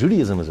 That's not what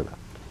Judaism is about.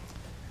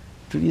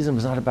 Judaism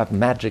is not about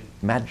magic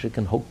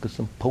and hocus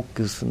and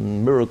pocus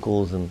and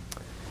miracles. And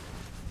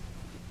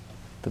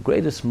the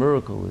greatest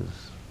miracle is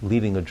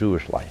leading a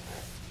Jewish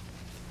life,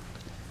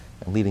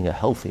 and leading a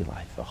healthy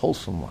life, a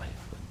wholesome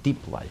life, a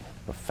deep life,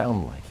 a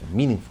profound life, a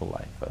meaningful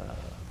life, a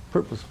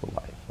purposeful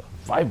life, a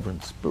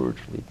vibrant,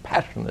 spiritually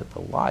passionate,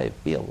 alive,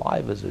 be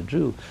alive as a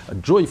Jew, a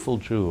joyful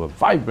Jew, a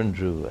vibrant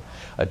Jew,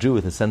 a Jew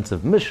with a sense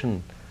of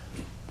mission,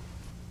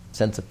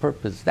 sense of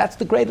purpose. That's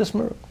the greatest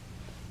miracle.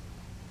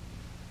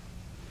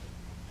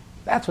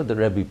 That's what the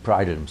Rebbe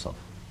prided himself.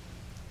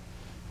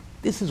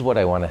 This is what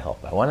I want to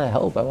help. I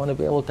want to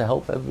be able to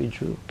help every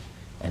Jew.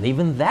 And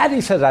even that,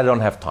 he says, I don't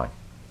have time.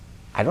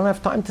 I don't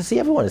have time to see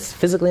everyone. It's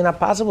physically not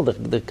possible.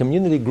 The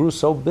community grew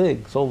so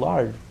big, so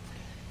large.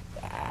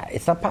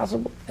 It's not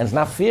possible. And it's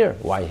not fair.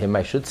 Why him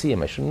I should see,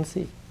 him I shouldn't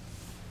see.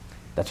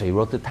 That's why he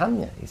wrote the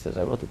Tanya. He says,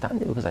 I wrote the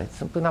Tanya because it's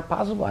simply not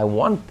possible. I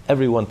want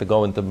everyone to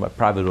go into my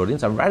private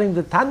audience. I'm writing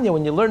the Tanya.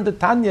 When you learn the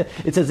Tanya,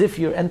 it's as if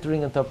you're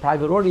entering into a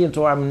private audience,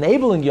 or I'm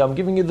enabling you, I'm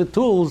giving you the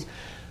tools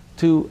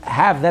to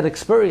have that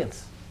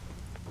experience.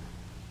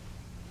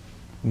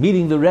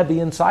 Meeting the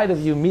Rebbe inside of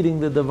you, meeting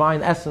the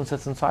divine essence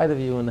that's inside of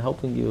you, and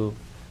helping you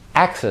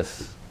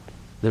access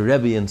the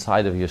Rebbe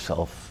inside of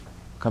yourself,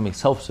 becoming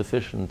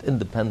self-sufficient,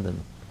 independent,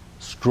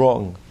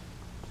 strong,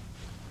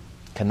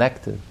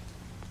 connected.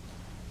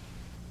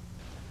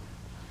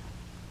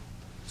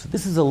 So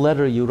this is a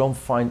letter you don't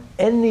find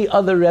any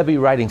other Rebbe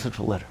writing such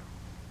a letter.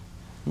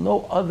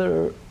 No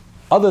other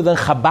than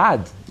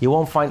Chabad, you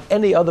won't find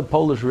any other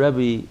Polish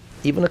Rebbe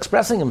even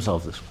expressing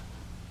himself this way.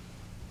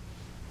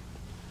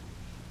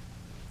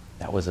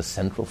 That was a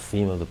central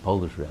theme of the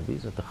Polish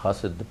Rebbe's, that the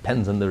Chassid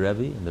depends on the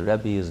Rebbe, and the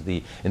Rebbe is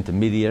the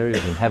intermediary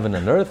between heaven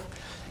and earth,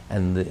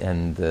 and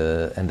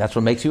that's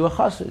what makes you a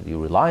Chassid.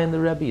 You rely on the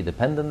Rebbe, you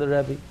depend on the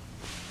Rebbe.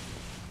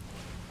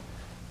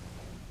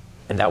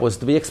 And that was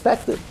to be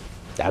expected.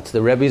 That's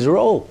the Rebbe's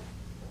role.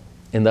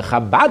 In the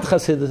Chabad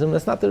Hasidism,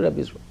 that's not the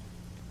Rebbe's role.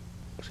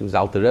 She was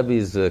Alter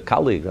Rebbe's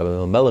colleague,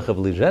 Rabbi Melech of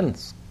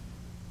Lizhensk,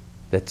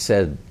 that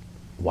said,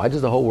 why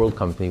does the whole world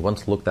come to me? He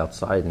once looked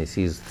outside and he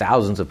sees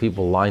thousands of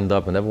people lined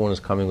up, and everyone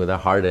is coming with their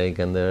heartache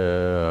and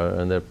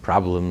their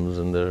problems,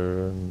 and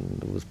there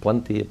was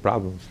plenty of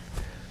problems.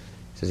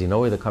 He says, you know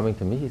why they're coming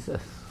to me? He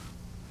says,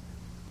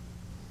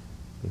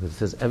 because it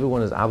says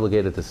everyone is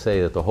obligated to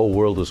say that the whole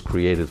world was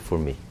created for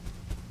me.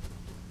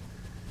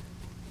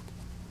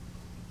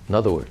 In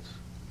other words,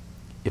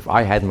 if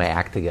I had my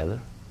act together,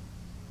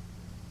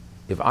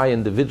 if I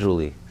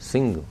individually,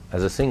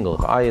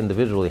 if I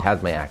individually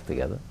had my act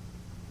together,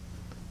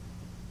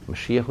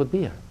 Mashiach would be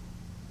here.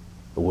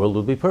 The world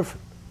would be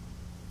perfect.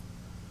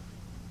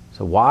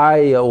 So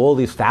why are all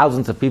these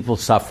thousands of people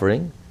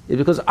suffering? It's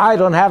because I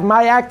don't have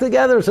my act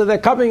together. So they're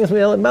coming as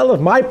Melech.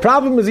 My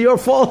problem is your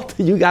fault.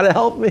 You got to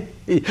help me.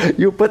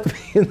 You put me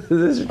into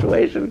this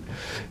situation.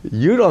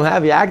 You don't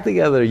have your act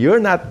together. You're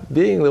not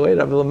being the way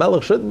Rabbi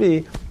Melech should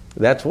be.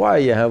 That's why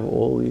you have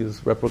all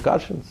these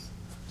repercussions.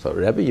 So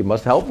Rebbe, you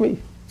must help me.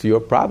 It's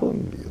your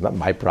problem. It's not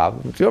my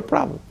problem. It's your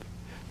problem.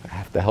 I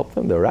have to help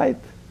them. They're right.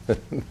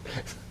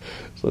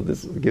 So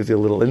this gives you a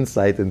little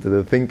insight into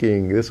the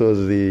thinking. This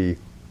was the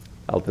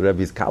Alter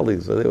Rebbe's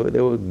colleagues. So they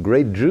were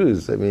great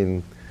Jews. I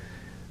mean,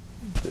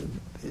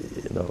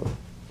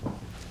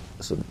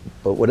 So,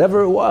 but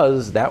whatever it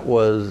was, that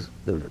was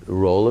the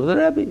role of the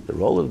Rebbe. The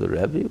role of the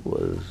Rebbe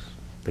was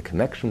the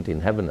connection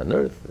between heaven and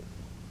earth.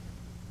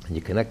 And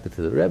you connected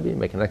to the Rebbe.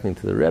 By connecting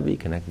to the Rebbe, you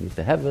connected you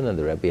to heaven, and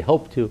the Rebbe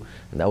helped you,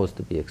 and that was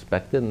to be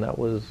expected, and that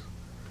was...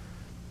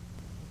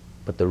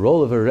 But the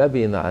role of a Rebbe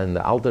in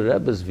the Alter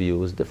Rebbe's view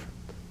was different.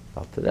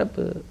 Alter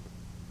Rebbe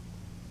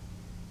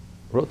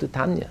wrote the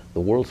Tanya, the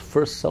world's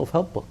first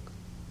self-help book.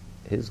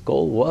 His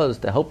goal was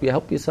to help you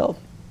help yourself.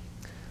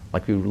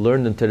 Like we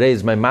learned in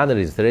today's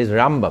Maimonides, today's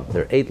Rambam,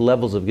 there are 8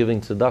 levels of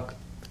giving tzedakah.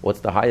 What's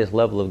the highest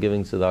level of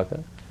giving tzedakah?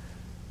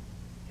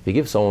 If you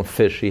give someone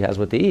fish, he has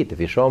what to eat. If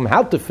you show him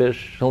how to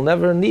fish, he'll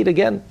never need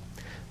again.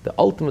 The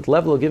ultimate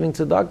level of giving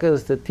tzedakah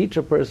is to teach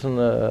a person,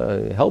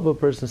 help a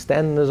person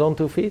stand on his own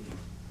 2 feet.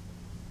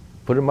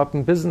 Put him up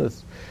in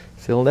business.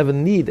 So he'll never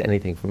need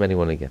anything from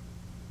anyone again.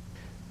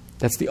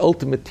 That's the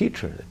ultimate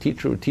teacher. The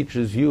teacher who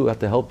teaches you how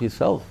to help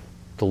yourself,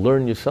 to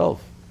learn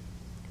yourself,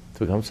 to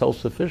become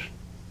self-sufficient.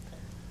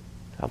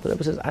 Alter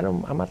Rebbe says,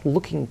 I'm not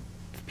looking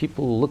for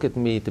people who look at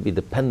me to be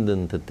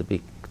dependent and to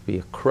be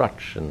a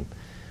crutch, and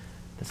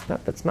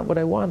that's not what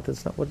I want.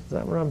 That's not what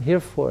I'm here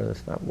for.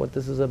 That's not what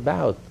this is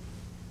about.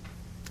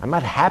 I'm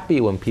not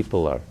happy when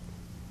people are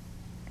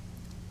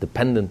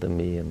dependent on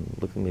me and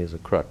look at me as a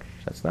crutch.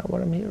 That's not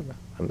what I'm here about.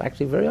 I'm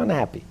actually very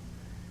unhappy.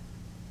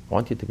 I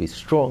want you to be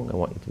strong. I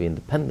want you to be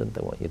independent.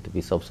 I want you to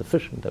be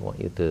self-sufficient. I want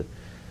you to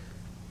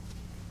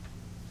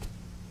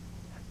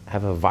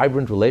have a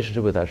vibrant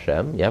relationship with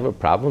Hashem. You have a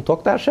problem,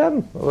 talk to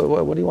Hashem.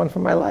 What do you want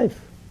from my life?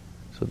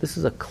 So this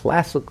is a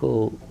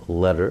classical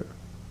letter.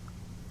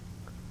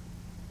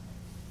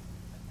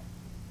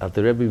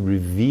 The Rebbe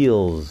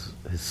reveals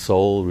his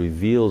soul,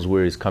 reveals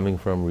where he's coming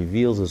from,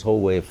 reveals his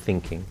whole way of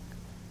thinking,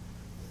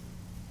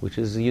 which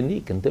is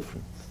unique and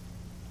different.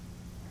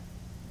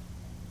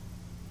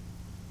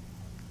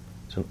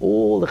 So in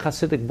all the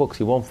Hasidic books,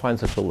 you won't find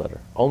such a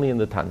letter. Only in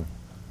the Tanya.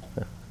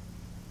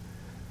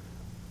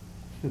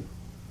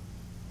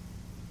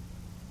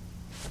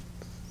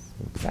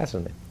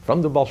 Fascinating.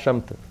 From the Baal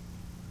Shem Tov.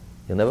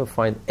 You'll never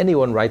find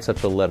anyone write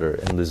such a letter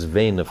in this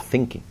vein of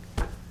thinking.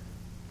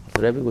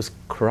 The Rebbe was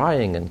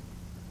crying and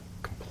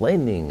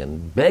complaining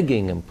and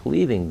begging and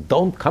pleading,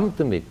 don't come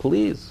to me,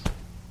 please.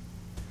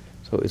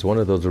 So it's one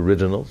of those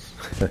originals.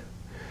 So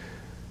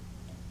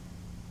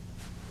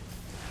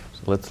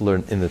let's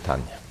learn in the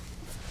Tanya.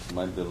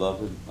 My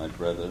beloved, my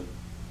brother,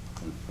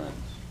 and friends,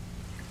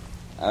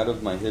 out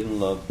of my hidden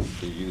love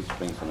for you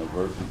springs an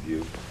overt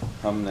rebuke.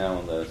 Come now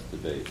and let us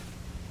debate.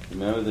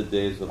 Remember the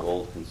days of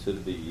old, consider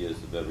the years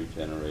of every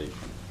generation.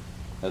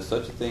 Has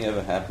such a thing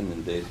ever happened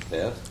in days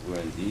past, where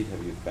indeed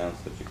have you found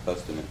such a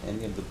custom in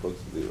any of the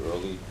books of the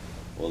early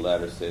or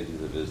latter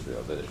sages of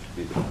Israel, that it should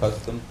be the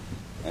custom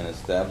and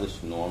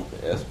established norm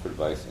to ask for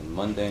advice in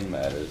mundane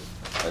matters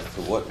as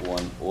to what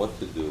one ought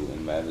to do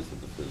in matters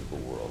of the physical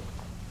world?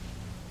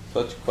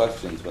 Such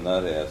questions were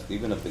not asked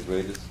even of the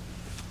greatest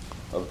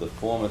of the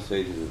former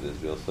sages of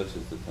Israel, such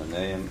as the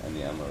Tanaim and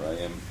the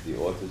Amoraim, the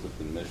authors of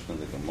the Mishnah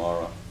and the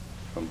Gemara,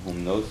 from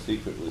whom no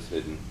secret was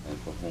hidden, and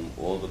for whom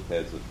all the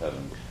paths of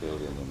heaven were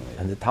clearly illuminated.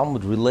 And the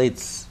Talmud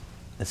relates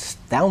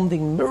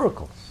astounding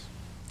miracles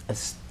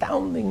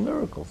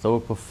that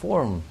were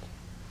performed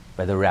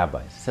by the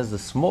rabbis. It says the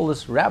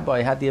smallest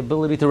rabbi had the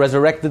ability to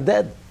resurrect the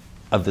dead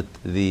of the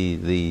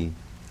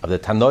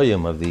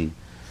Tanoim, of the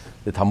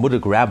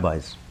Talmudic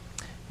rabbis.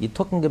 You're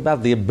talking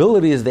about the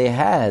abilities they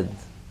had.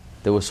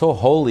 They were so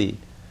holy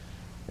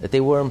that they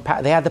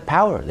had the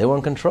power. They were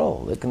in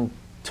control. They can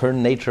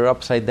turn nature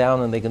upside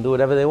down and they can do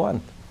whatever they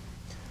want.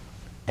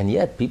 And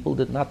yet people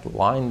did not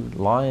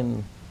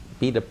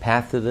beat a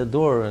path to their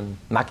door and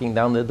knocking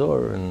down their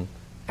door and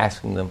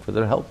asking them for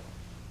their help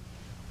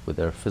with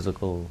their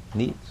physical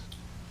needs.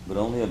 But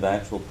only of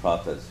actual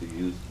prophets who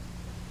used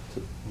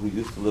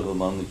to live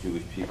among the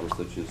Jewish people,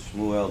 such as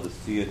Shmuel the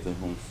seer, to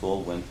whom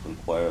Saul went to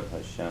inquire of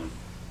Hashem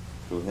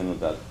through him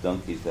about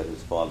donkeys that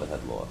his father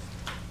had lost.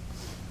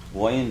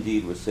 Why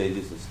indeed were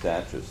sages of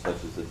stature,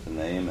 such as the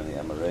Tanaim and the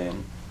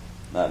Amoraim,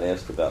 not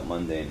asked about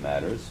mundane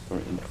matters? For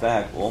in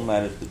fact, all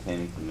matters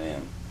pertaining to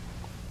man,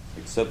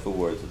 except for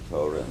words of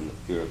Torah and the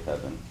fear of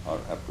heaven, are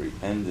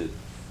apprehended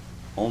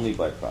only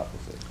by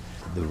prophecy.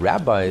 The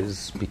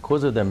rabbis,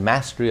 because of their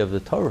mastery of the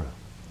Torah,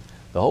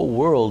 the whole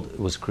world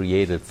was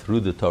created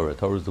through the Torah.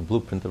 Torah is the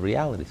blueprint of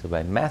reality. So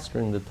by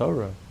mastering the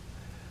Torah,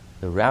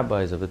 the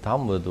rabbis of the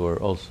Talmud were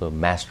also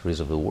masteries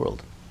of the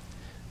world.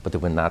 But they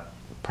were not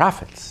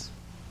prophets.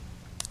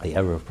 The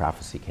era of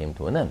prophecy came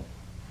to an end.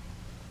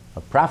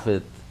 A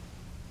prophet,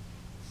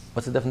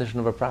 what's the definition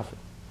of a prophet?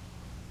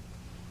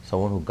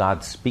 Someone who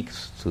God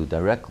speaks to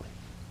directly.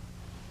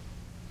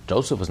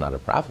 Joseph was not a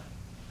prophet.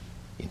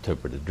 He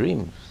interpreted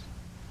dreams,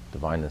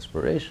 divine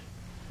inspiration.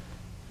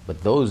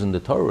 But those in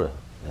the Torah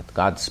that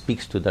God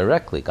speaks to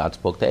directly, God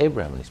spoke to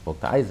Abraham, and he spoke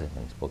to Isaac,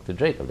 and he spoke to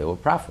Jacob, they were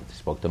prophets. He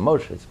spoke to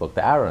Moshe, he spoke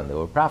to Aaron, they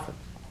were prophets.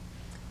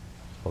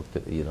 So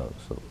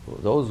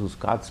those who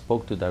God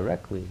spoke to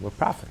directly were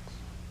prophets.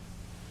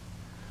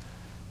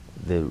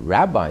 The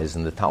rabbis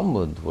in the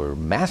Talmud were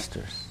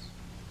masters,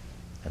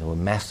 and they were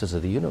masters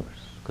of the universe,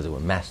 because they were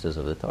masters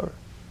of the Torah.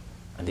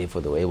 And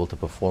therefore they were able to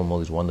perform all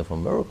these wonderful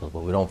miracles, but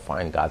we don't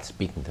find God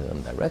speaking to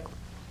them directly.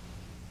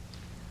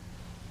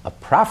 A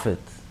prophet,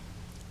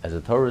 as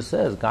the Torah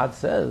says, God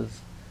says,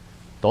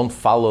 don't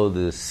follow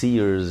the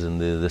seers and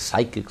the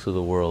psychics of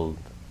the world.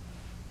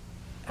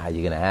 How are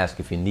you going to ask?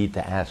 If you need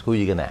to ask, who are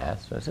you going to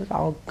ask? So I said,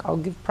 I'll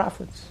give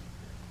prophets.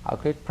 I'll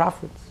create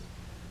prophets.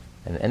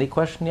 And any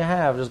question you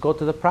have, just go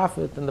to the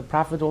prophet, and the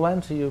prophet will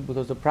answer you,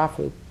 because the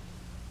prophet,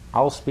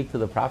 I'll speak to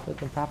the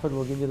prophet, and the prophet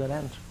will give you that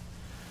answer.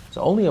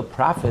 So only a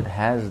prophet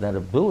has that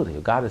ability.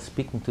 God is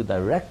speaking to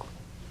directly.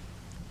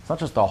 It's not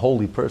just a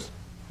holy person,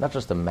 not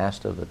just a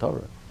master of the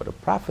Torah, but a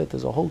prophet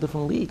is a whole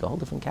different league, a whole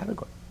different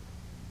category.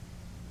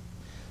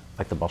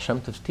 Like the Baal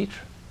Shem Tov's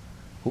teacher.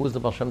 Who was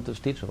the Baal Shem Tov's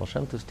teacher? Baal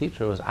Shem Tov's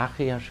teacher was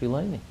Achi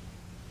Hashiloni,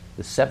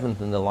 the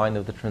seventh in the line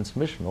of the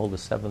transmission. All the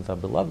seventh are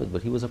beloved,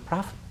 but he was a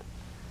prophet.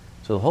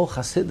 So the whole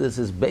Chassidus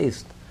is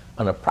based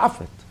on a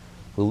prophet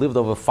who lived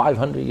over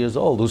 500 years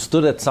old, who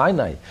stood at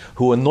Sinai,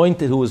 who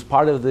was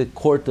part of the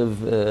court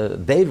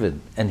of David,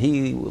 and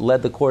he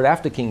led the court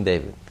after King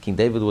David. King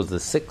David was the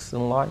sixth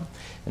in line,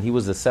 and he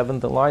was the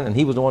seventh in line, and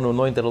he was the one who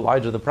anointed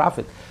Elijah the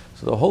prophet.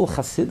 So the whole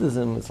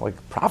Hasidism is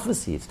like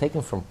prophecy. It's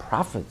taken from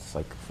prophets,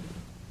 like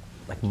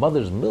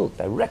mother's milk,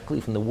 directly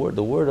from the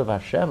word of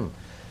Hashem,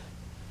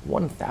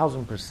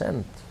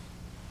 1,000%,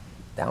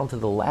 down to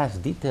the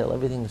last detail.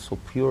 Everything is so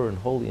pure and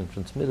holy and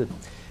transmitted.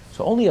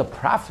 So only a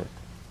prophet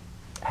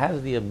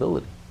has the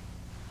ability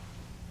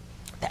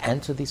to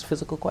answer these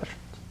physical questions.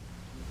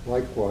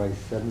 Likewise,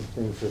 7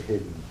 things are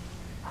hidden.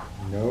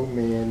 No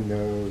man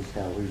knows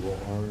how he will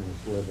earn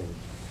his living,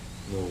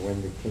 nor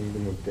when the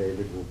kingdom of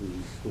David will be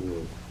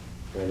restored,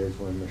 that is,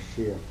 when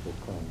Mashiach will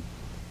come.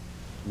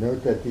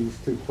 Note that these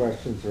 2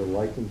 questions are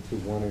likened to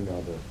one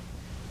another.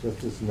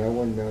 Just as no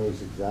one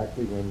knows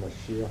exactly when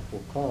Mashiach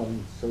will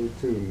come, so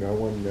too no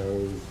one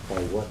knows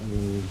by what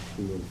means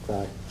he in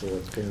fact will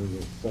attain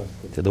his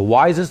sustenance. So the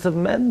wisest of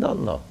men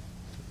don't know.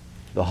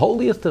 The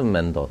holiest of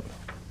men don't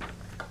know.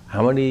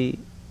 How many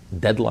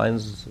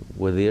Deadlines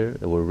were there,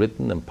 that were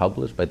written and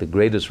published by the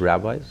greatest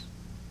rabbis,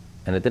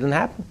 and it didn't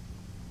happen.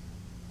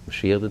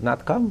 Mashiach did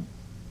not come.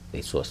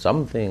 They saw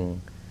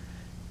something.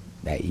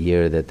 That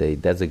year that they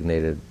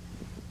designated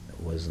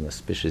was an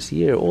auspicious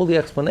year. All the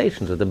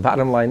explanations, but the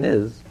bottom line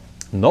is,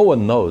 no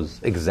one knows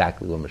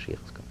exactly when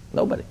Mashiach is coming.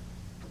 Nobody.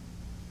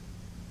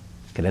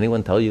 Can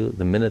anyone tell you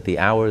the minute, the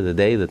hour, the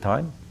day, the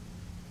time?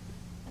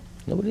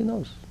 Nobody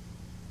knows.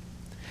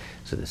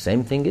 So the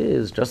same thing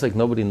is, just like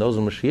nobody knows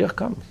when Mashiach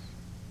comes,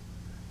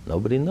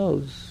 nobody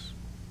knows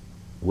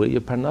where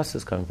your parnassah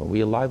is coming from, where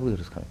your livelihood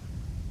is coming from.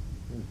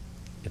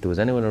 If there was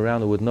anyone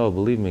around who would know,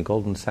 believe me,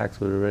 Goldman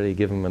Sachs would already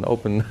give him an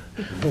open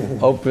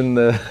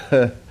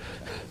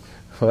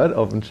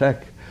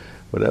check,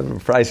 whatever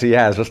price he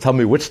has. Just tell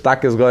me which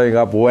stock is going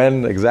up,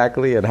 when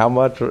exactly, and how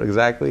much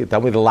exactly.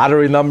 Tell me the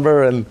lottery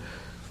number, and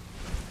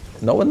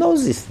no one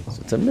knows these things.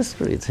 It's a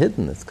mystery. It's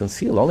hidden. It's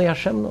concealed. Only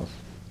Hashem knows.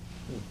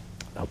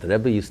 The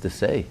Rebbe used to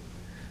say,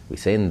 we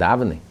say in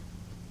davening,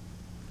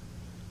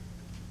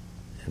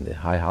 in the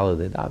high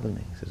holiday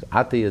davening, he says,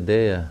 Ata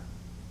Yadea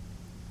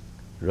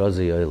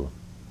Razi Olam.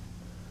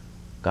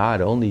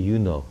 God, only you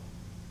know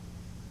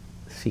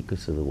the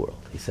secrets of the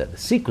world. He said, the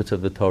secrets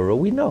of the Torah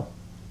we know.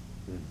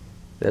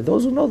 There are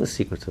those who know the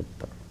secrets of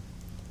the Torah.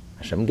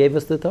 Hashem gave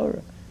us the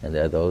Torah, and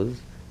there are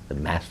those, the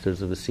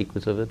masters of the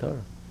secrets of the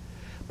Torah.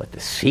 But the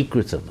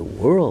secrets of the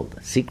world,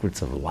 the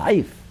secrets of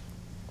life,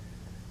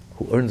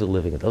 who earns a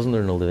living, who doesn't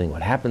earn a living,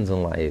 what happens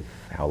in life,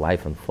 how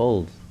life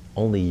unfolds,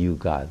 only you,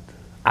 God.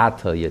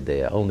 Ata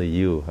Yadea, only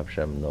you,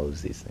 Hashem,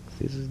 knows these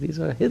things. These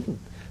are hidden.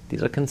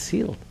 These are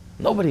concealed.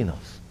 Nobody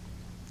knows.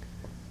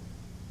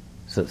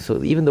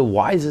 So even the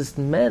wisest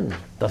men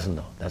doesn't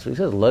know. That's what he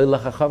says. Lo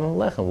lechachamim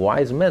lechem.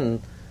 Wise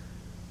men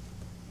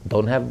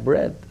don't have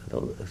bread.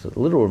 So the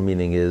literal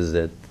meaning is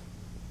that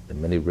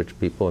many rich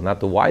people are not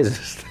the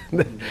wisest,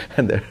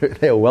 and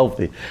they're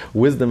wealthy.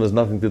 Wisdom has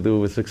nothing to do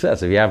with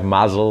success. If you have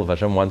mazel, if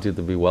Hashem wants you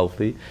to be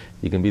wealthy,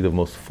 you can be the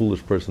most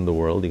foolish person in the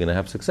world, you're going to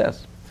have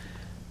success.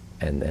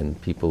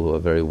 And people who are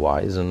very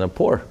wise and are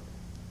poor,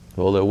 with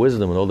all their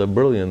wisdom and all their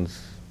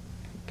brilliance,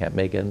 can't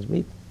make ends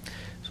meet.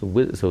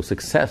 So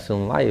success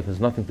in life has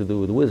nothing to do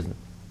with wisdom.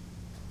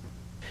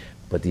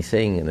 But he's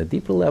saying in a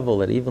deeper level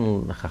that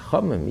even the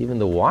Chachamim, even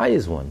the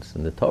wise ones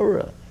in the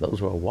Torah, those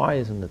who are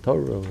wise in the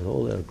Torah with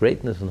all their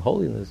greatness and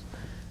holiness,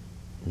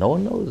 no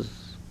one knows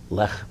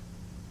lechem,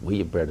 where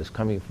your bread is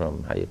coming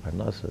from, how your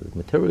parnassah,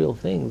 material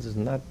things is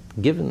not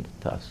given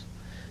to us.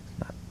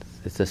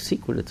 It's a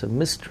secret, it's a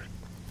mystery.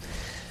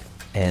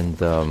 And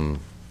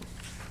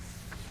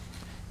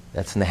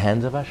that's in the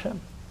hands of Hashem.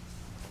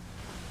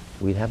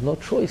 We have no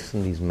choice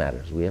in these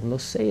matters. We have no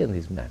say in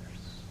these matters.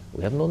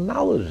 We have no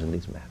knowledge in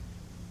these matters.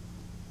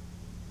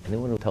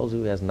 Anyone who tells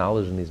you he has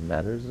knowledge in these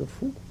matters is a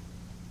fool.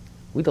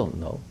 We don't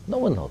know. No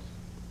one knows.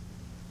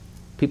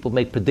 People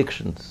make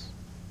predictions.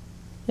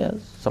 Yes,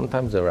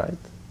 sometimes they're right.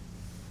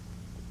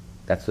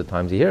 That's the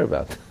times you hear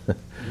about.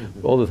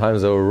 All the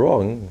times they were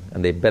wrong,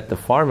 and they bet the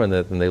farm on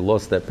it, and they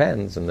lost their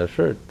pants and their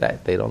shirt,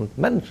 that they don't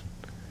mention.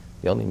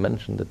 They only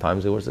mention the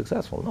times they were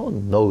successful. No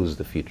one knows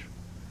the future.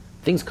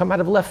 Things come out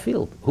of left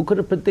field. Who could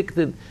have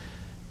predicted?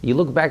 You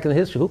look back in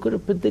history, who could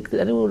have predicted?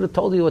 Anyone would have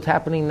told you what's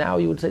happening now,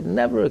 you would say,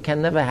 never, it can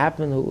never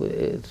happen.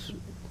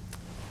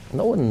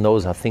 No one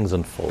knows how things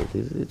unfold.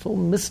 It's all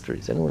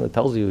mysteries. Anyone who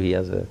tells you he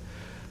has a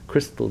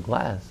crystal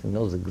glass, he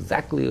knows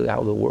exactly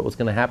how the world's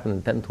going to happen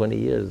in 10, 20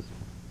 years.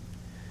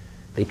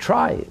 They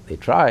try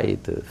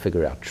to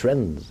figure out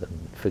trends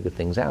and figure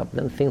things out.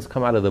 But then things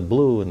come out of the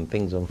blue and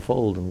things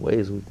unfold in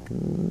ways we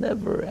can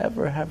never,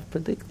 ever have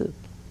predicted.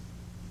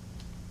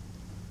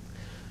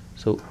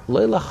 So,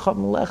 lo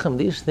lacham lechem,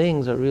 these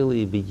things are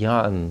really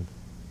beyond,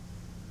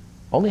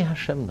 only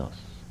Hashem knows.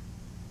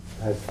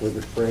 As for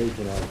the phrase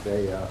in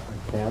Isaiah,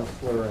 a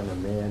counselor and a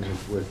man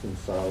whose wisdom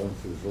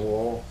silences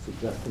all,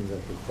 suggesting that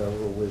the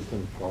Torah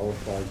wisdom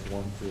qualifies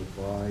one to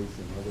advise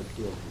in other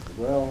fields as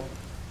well.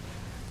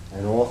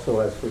 And also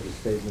as for the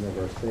statement of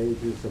our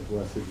sages of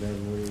blessed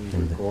memory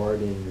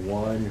regarding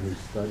one who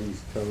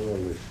studies Torah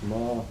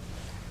lishma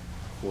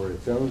for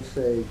its own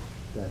sake,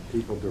 that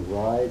people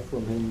derive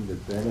from him the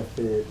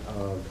benefit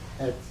of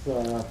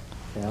etzah,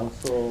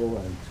 counsel,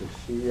 and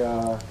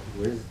tashiyah,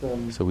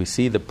 wisdom. So we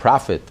see the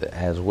prophet,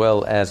 as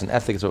well as in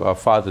Ethics of Our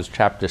Fathers,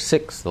 chapter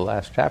 6, the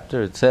last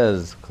chapter, it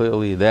says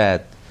clearly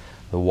that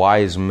the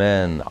wise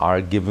men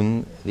are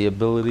given the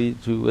ability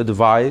to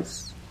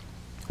advise,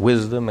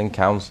 wisdom and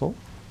counsel.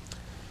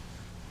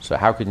 So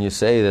how can you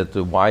say that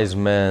the wise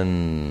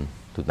men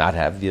do not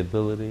have the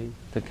ability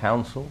to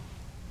counsel?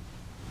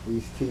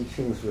 These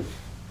teachings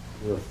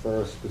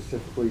refer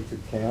specifically to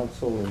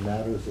counsel in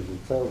matters of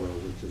the Torah,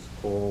 which is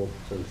called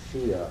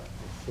Toshia,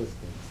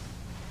 assistance.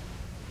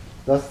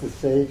 Thus the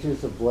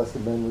sages of blessed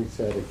memory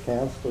said, a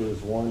counselor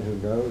is one who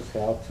knows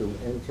how to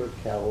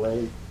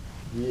intercalate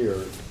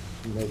years,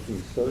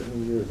 making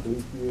certain years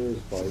leap years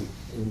by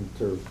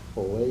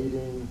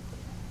interpolating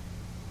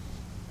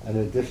an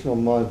additional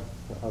month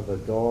of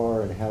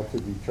Adar, and how to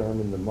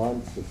determine the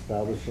months,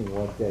 establishing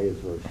what day is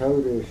Rosh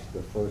Chodesh,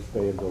 the first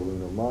day of the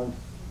lunar month,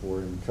 For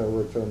in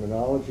Torah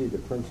terminology, the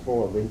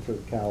principle of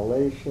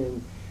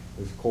intercalation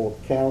is called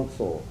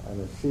counsel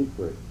and a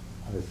secret,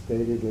 as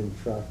stated in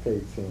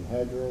Tractate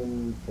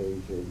Sanhedrin,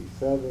 page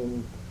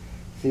 87.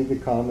 See the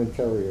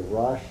commentary of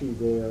Rashi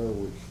there,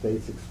 which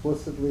states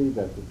explicitly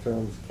that the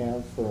terms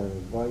counsel and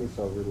advice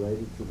are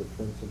related to the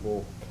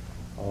principle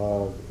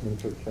of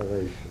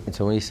intercalation. And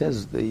so when he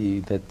says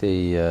that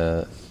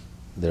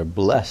they're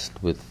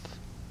blessed with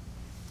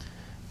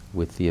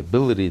the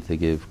ability to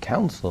give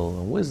counsel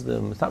and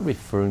wisdom, it's not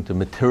referring to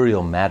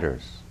material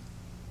matters,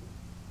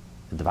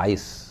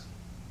 advice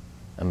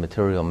and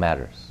material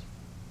matters,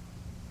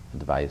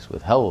 advice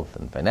with health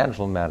and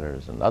financial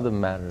matters and other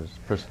matters,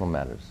 personal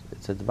matters.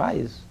 It's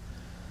advice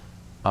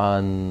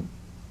on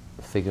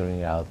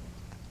figuring out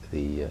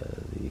the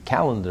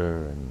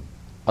calendar and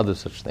other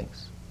such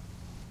things.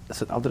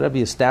 So Alter Rebbe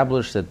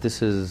established that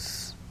this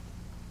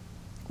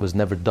was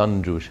never done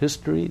in Jewish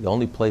history. The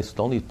only place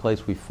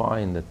we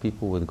find that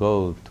people would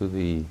go to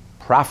the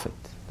prophet.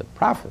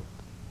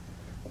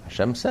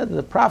 Hashem said that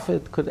the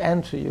prophet could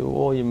answer you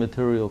all your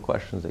material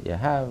questions that you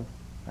have.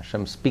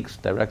 Hashem speaks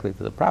directly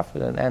to the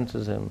prophet and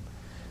answers him.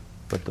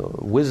 But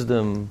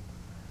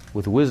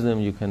with wisdom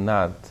you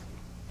cannot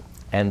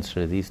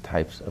answer these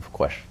types of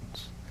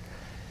questions.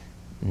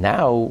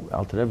 Now,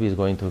 Alter Rebbe is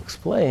going to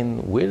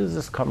explain, where does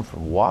this come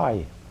from?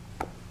 Why?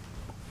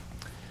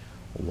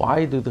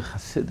 Why do the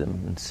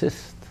Hasidim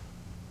insist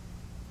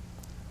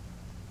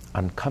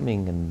on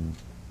coming and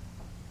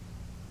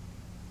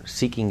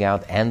seeking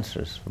out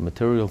answers for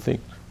material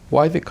things?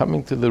 Why are they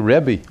coming to the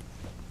Rebbe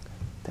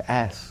to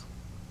ask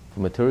for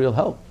material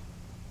help?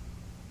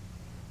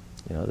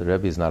 You know, the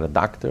Rebbe is not a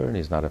doctor, and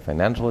he's not a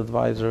financial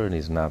advisor, and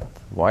he's not...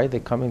 Why are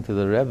they coming to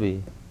the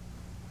Rebbe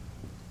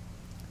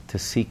to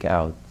seek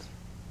out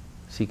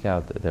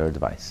their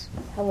advice?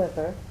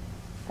 However,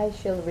 I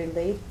shall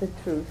relate the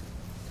truth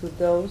to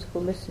those who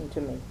listen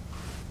to me.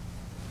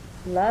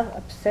 Love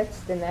upsets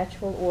the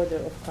natural order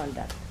of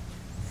conduct,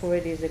 for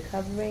it is a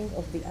covering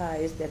of the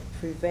eyes that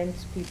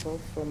prevents people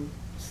from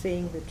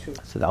seeing the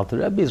truth. So the Alter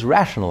Rebbe is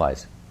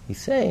rationalizing.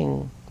 He's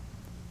saying,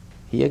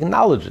 he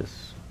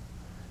acknowledges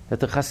that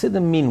the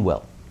Hasidim mean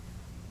well.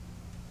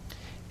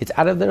 It's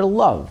out of their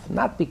love,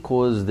 not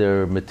because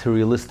they're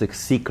materialistic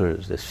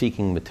seekers. They're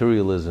seeking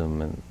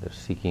materialism and they're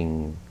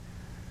seeking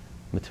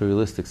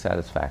materialistic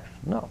satisfaction.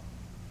 No.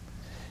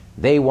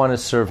 They want to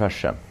serve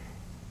Hashem.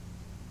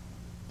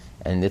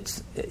 And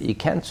you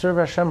can't serve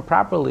Hashem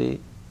properly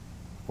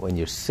when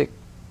you're sick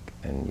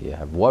and you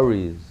have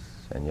worries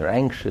and you're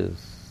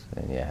anxious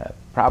and you have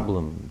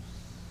problems.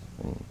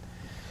 And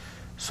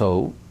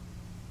so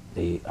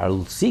they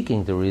are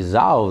seeking to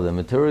resolve the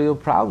material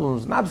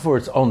problems not for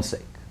its own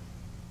sake.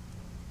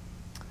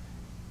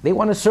 They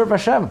want to serve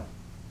Hashem.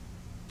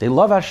 They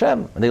love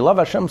Hashem. And they love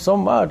Hashem so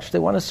much, they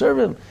want to serve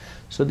Him.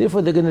 So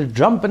therefore they're going to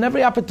jump in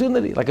every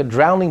opportunity. Like a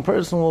drowning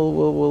person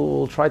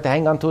will try to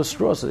hang onto a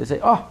straw. So they say,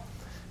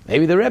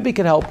 maybe the Rebbe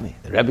can help me.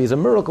 The Rebbe is a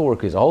miracle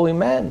worker. He's a holy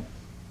man.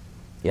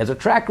 He has a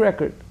track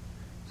record.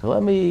 So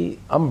let me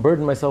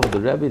unburden myself with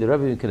the Rebbe. The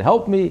Rebbe can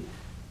help me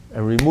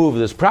and remove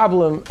this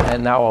problem,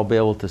 and now I'll be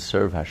able to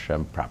serve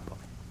Hashem properly.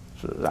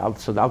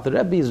 So the Alter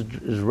Rebbe is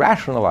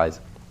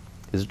rationalizing,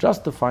 is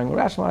justifying,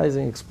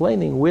 rationalizing,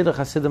 explaining where the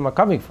Hasidim are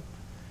coming from.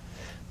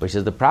 But he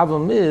says the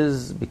problem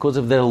is, because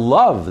of their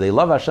love, they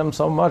love Hashem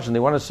so much and they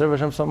want to serve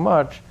Hashem so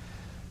much,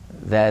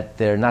 that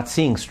they're not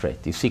seeing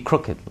straight. You see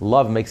crooked.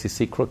 Love makes you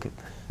see crooked.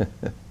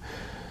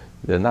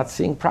 They're not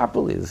seeing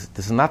properly. This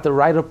is not the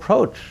right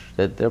approach.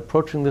 That they're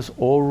approaching this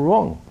all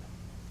wrong.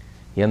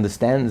 He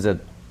understands that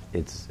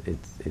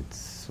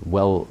it's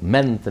well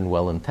meant and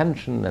well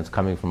intentioned, and it's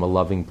coming from a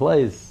loving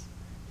place,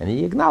 and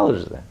he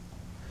acknowledges that.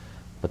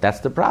 But that's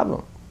the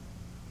problem.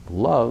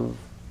 Love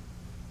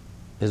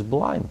is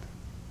blind,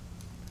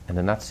 and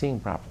they're not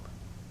seeing properly,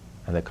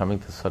 and they're coming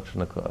to such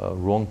a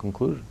wrong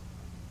conclusion.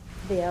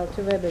 The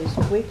Alter Rebbe is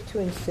quick to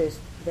insist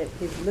that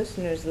his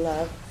listeners'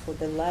 love for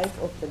the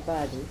life of the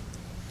body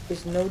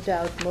is no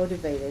doubt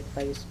motivated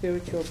by a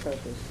spiritual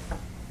purpose.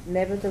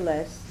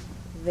 Nevertheless,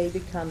 they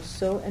become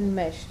so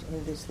enmeshed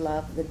in this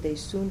love that they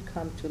soon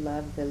come to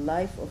love the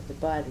life of the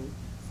body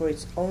for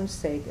its own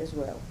sake as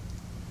well.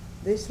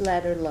 This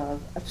latter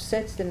love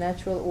upsets the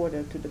natural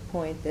order to the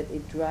point that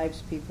it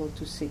drives people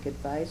to seek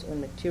advice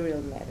on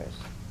material matters.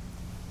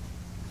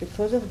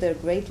 Because of their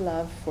great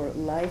love for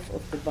life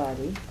of the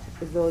body,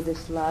 though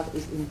this love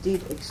is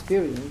indeed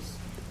experienced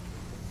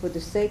for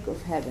the sake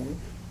of heaven,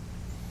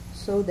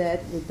 so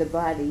that with the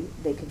body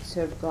they can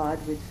serve God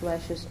with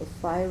flashes of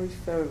fiery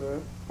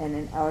fervor and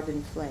an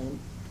ardent flame,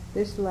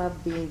 this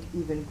love being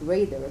even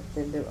greater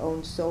than their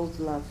own soul's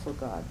love for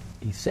God.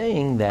 He's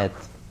saying that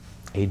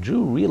a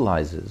Jew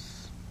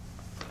realizes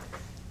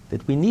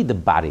that we need the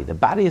body. The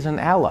body is an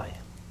ally.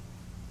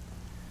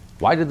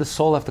 Why did the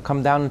soul have to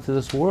come down into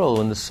this world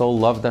when the soul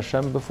loved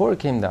Hashem before it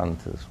came down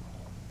into this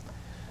world?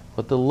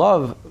 But the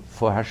love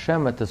for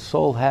Hashem that the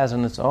soul has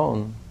on its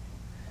own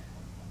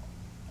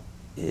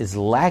is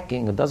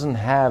lacking. It doesn't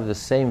have the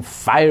same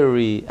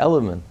fiery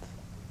element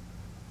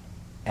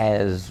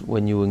as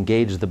when you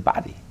engage the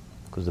body.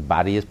 because the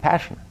body is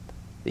passionate.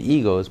 The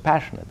ego is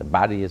passionate. The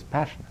body is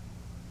passionate.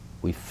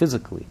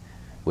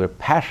 We're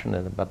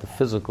passionate about the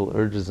physical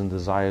urges and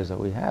desires that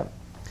we have.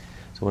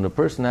 So when a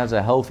person has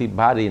a healthy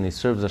body and he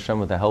serves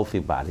Hashem with a healthy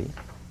body,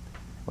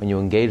 when you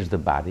engage the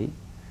body,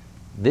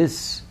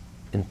 this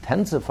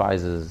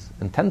intensifies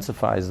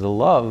the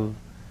love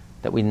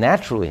that we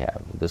naturally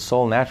have, the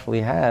soul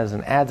naturally has,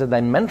 and adds a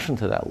dimension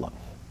to that love.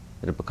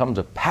 That it becomes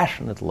a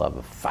passionate love,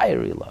 a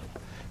fiery love.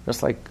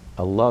 Just like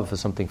a love for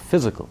something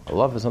physical. A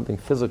love for something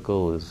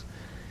physical is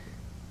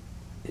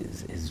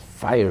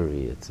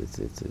fiery.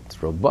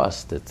 It's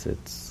robust.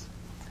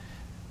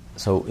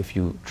 So if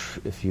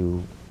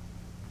you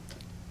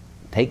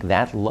take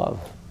that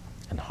love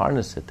and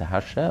harness it to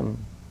Hashem,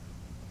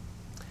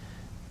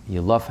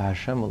 your love for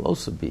Hashem will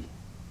also be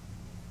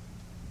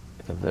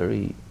a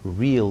very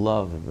real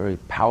love, a very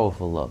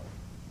powerful love.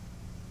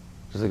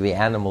 Just like the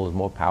animal is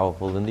more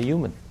powerful than the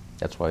human.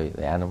 That's why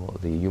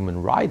the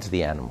human rides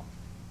the animal.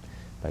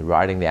 By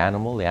riding the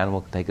animal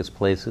can take us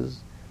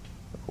places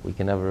we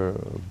can never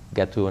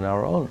get to on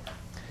our own.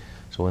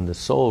 So when the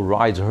soul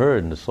rides her,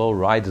 and the soul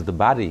rides the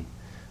body,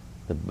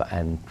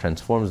 and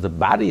transforms the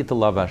body to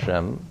love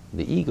Hashem,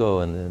 the ego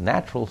and the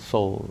natural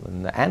soul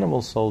and the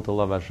animal soul to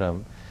love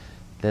Hashem,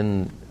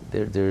 then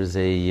there's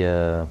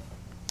a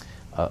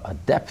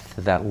depth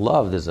to that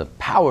love, there's a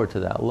power to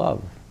that love.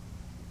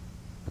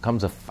 It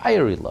becomes a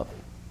fiery love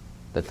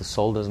that the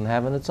soul doesn't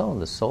have on its own.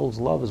 The soul's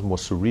love is more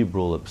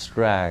cerebral,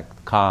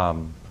 abstract,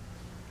 calm.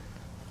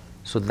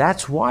 So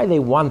that's why they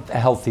want a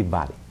healthy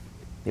body.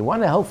 They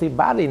want a healthy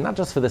body not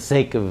just for the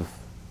sake of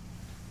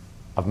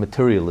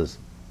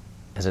materialism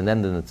as an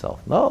end in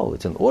itself. No,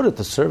 it's in order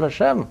to serve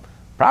Hashem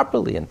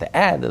properly and to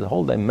add the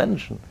whole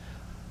dimension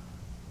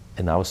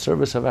in our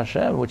service of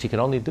Hashem, which you can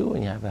only do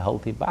when you have a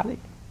healthy body.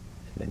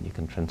 And then you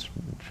can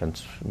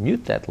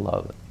transmute that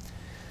love.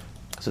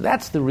 So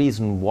that's the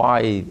reason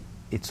why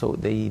it's so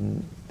they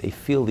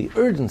feel the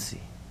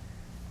urgency.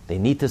 They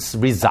need to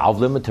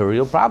resolve their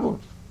material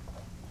problems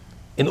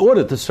in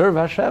order to serve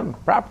Hashem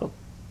properly.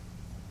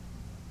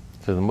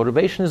 So the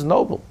motivation is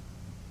noble.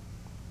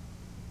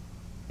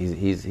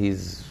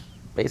 He's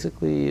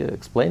basically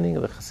explaining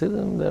to the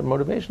Chassidim their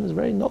motivation is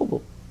very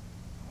noble.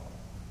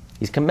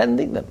 He's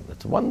commending them.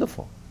 It's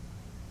wonderful.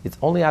 It's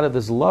only out of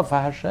this love for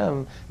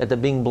Hashem that they're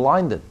being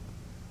blinded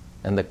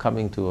and they're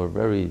coming to a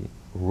very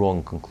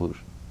wrong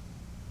conclusion.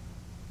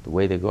 The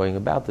way they're going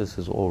about this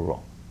is all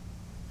wrong.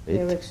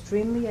 They're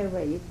extremely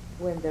irate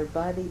when their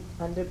body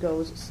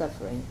undergoes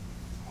suffering.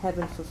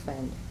 Heaven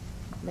forfend.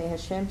 May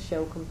Hashem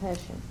show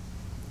compassion.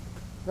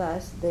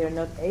 Thus, they are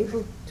not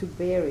able to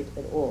bear it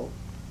at all,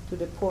 to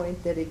the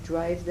point that it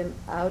drives them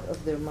out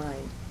of their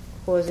mind,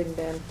 causing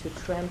them to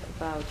tramp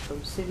about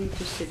from city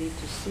to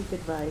seek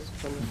advice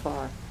from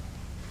afar.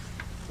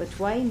 But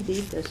why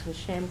indeed does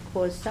Hashem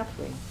cause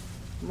suffering?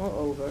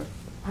 Moreover,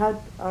 how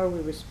are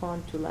we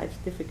respond to life's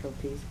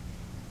difficulties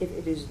if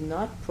it is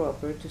not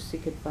proper to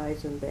seek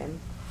advice on them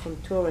from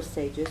Torah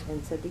sages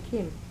and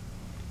tzaddikim?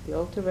 The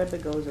Alter Rebbe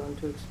goes on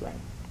to explain.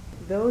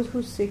 Those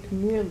who seek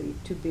merely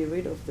to be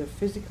rid of their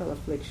physical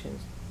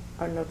afflictions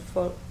are not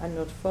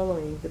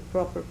following the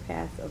proper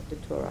path of the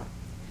Torah.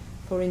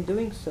 For in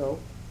doing so,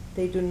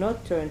 they do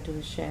not turn to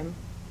Hashem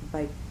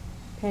by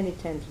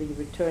penitently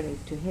returning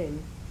to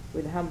Him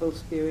with humble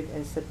spirit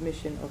and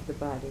submission of the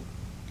body,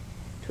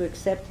 to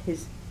accept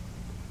His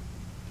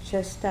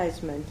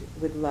chastisement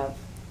with love.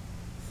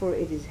 For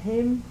it is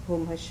Him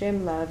whom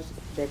Hashem loves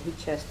that He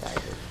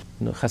chastises.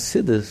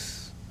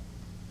 Chassidus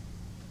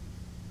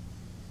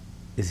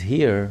is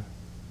here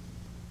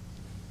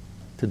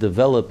to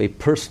develop a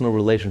personal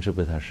relationship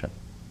with Hashem.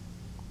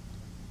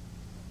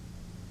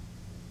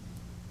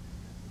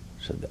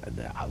 So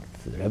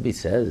the Rebbe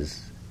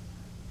says,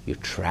 you're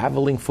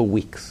traveling for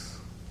weeks.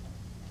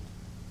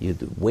 You're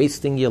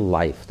wasting your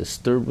life,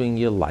 disturbing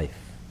your life.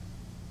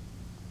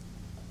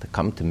 To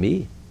come to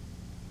me,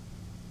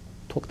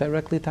 talk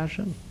directly to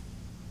Hashem.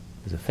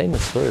 There's a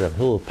famous story of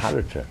Hillel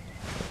Paritcher,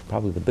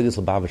 probably the biggest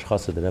Lubavitch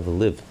chassid that ever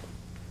lived.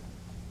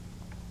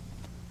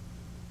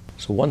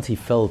 So once he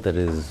felt that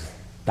his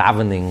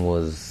davening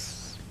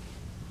was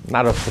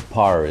not up to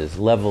par, his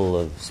level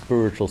of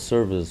spiritual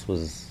service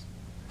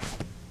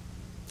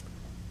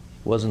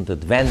wasn't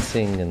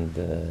advancing, and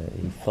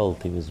he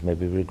felt he was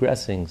maybe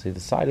regressing, so he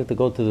decided to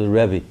go to the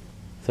Rebbe,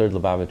 third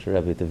Lubavitcher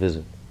Rebbe, to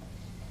visit.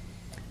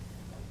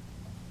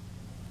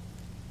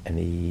 And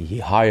he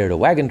hired a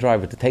wagon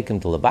driver to take him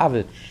to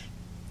Lubavitch.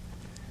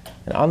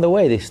 And on the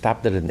way, they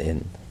stopped at an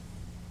inn.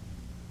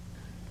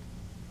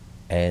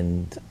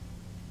 And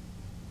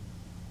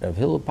Rav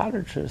Hillel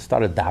Paritcher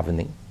started davening.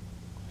 It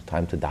was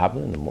time to daven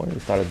in the morning. He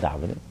started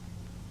davening.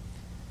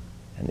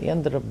 And he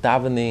ended up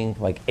davening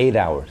like 8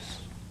 hours.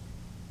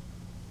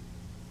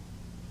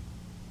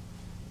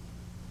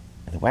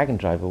 And the wagon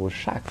driver was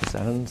shocked. He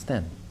said, I don't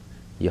understand.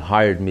 You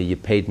hired me, you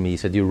paid me. He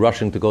said, you're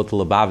rushing to go to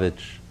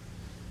Lubavitch.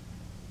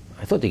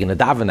 I thought you're going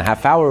to daven a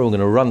half hour. We're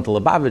going to run to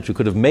Lubavitch. We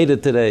could have made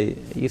it today.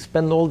 You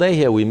spend all day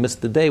here. We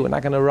missed the day. We're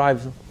not going to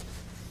arrive.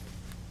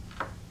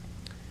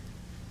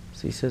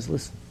 So he says,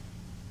 listen.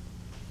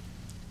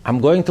 I'm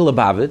going to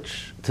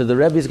Lubavitch, to the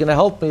Rebbe is going to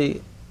help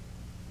me,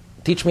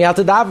 teach me how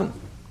to daven.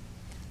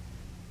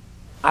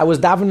 I was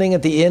davening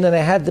at the inn, and I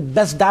had the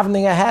best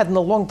davening I had in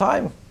a long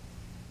time.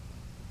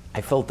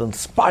 I felt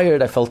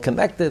inspired, I felt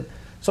connected.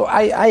 So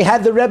I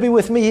had the Rebbe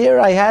with me here.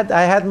 I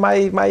had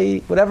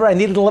my whatever I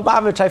needed in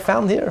Lubavitch, I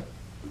found here.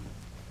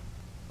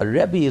 A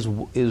Rebbe is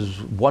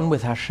one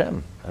with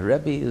Hashem. A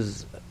Rebbe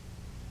is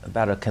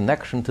about a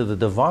connection to the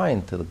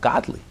divine, to the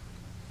godly.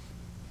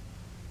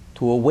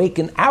 To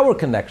awaken our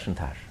connection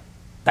to Hashem.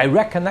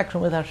 Direct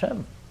connection with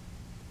Hashem.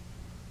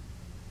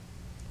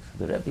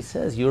 So the Rebbe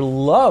says, your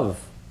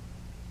love,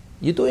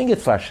 you're doing it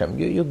for Hashem.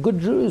 You're good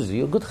Jews,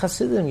 you're good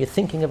Hasidim, you're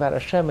thinking about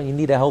Hashem, and you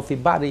need a healthy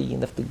body, you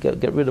have to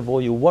get rid of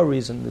all your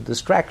worries and the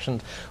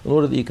distractions in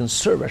order that you can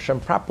serve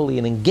Hashem properly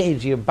and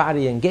engage your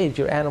body, engage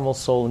your animal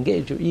soul,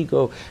 engage your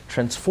ego,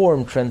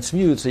 transform,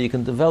 transmute, so you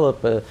can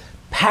develop a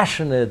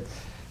passionate,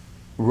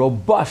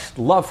 robust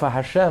love for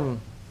Hashem,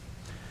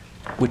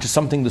 which is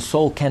something the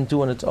soul can't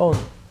do on its own.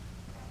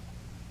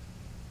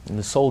 And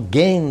the soul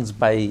gains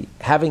by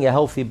having a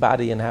healthy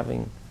body and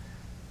having...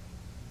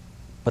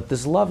 But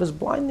this love is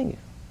blinding you.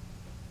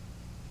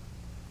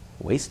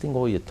 Wasting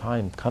all your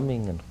time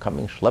coming,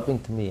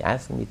 schlepping to me,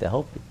 asking me to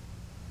help you.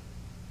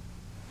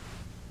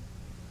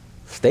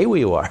 Stay where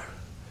you are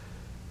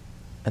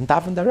and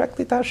daven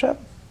directly to Hashem.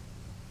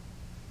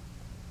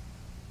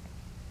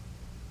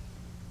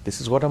 This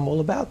is what I'm all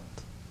about.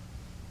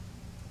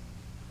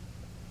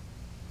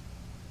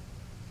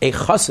 A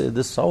chassid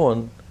is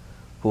someone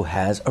who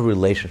has a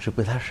relationship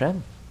with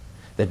Hashem.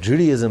 That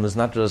Judaism is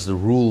not just the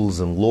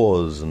rules and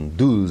laws and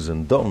do's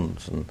and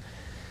don'ts. And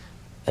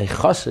a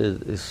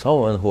chassid is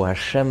someone who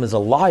Hashem is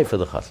alive for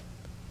the chassid.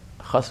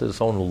 A chassid is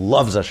someone who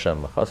loves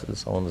Hashem. A chassid is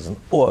someone who is in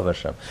awe of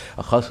Hashem.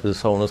 A chassid is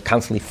someone who is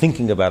constantly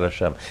thinking about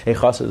Hashem. A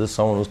chassid is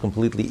someone who is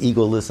completely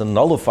egoless and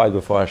nullified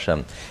before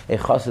Hashem. A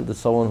chassid is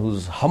someone who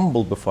is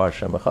humbled before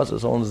Hashem. A chassid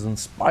is someone who is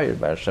inspired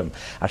by Hashem.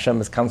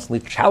 Hashem is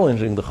constantly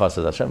challenging the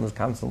chassid. Hashem is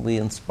constantly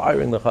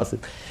inspiring the chassid.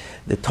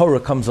 The Torah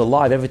comes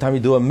alive. Every time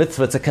you do a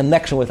mitzvah, it's a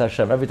connection with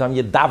Hashem. Every time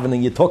you're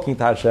davening, you're talking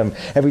to Hashem.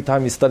 Every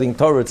time you're studying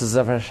Torah, it's as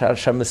if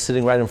Hashem is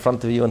sitting right in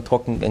front of you and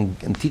talking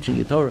and teaching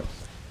you Torah.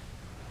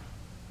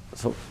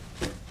 So,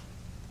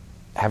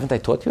 haven't I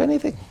taught you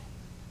anything?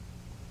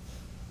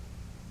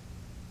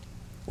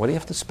 Why do you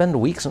have to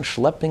spend weeks on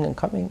schlepping and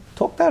coming?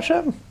 Talk to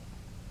Hashem.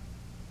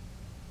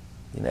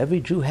 You know, every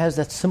Jew has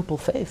that simple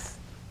faith.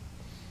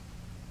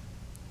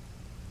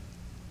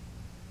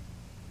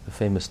 The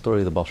famous story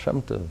of the Baal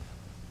Shem Tov.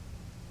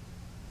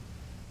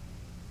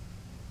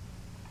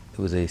 It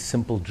was a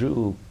simple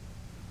Jew.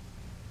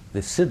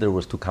 The Siddur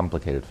was too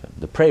complicated for him.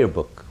 The prayer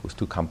book was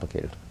too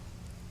complicated.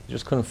 He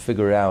just couldn't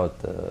figure out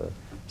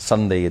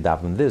Sunday you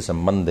daven this, and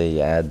Monday you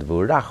add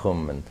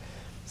V'urachum, and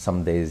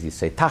some days you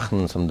say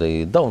Tachan, some days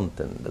you don't,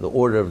 and the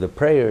order of the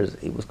prayers,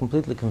 he was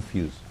completely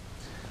confused.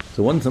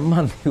 So once a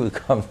month he would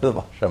come to the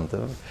Baal Shem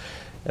Tov,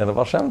 and the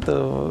Baal Shem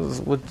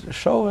Tov would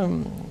show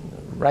him,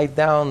 write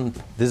down,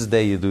 this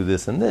day you do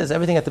this and this.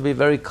 Everything had to be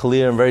very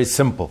clear and very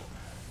simple.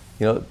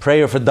 You know,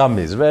 prayer for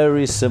dummies,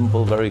 very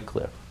simple, very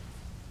clear.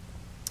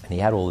 And he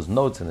had all his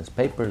notes and his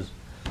papers.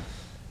 And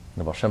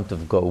the Baal Shem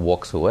Tov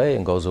walks away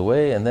and goes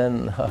away, and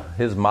then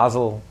his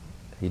mazel,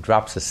 he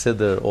drops his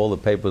siddur, all the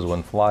papers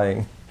went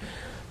flying.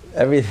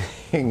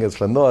 Everything is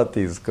for naught,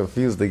 he's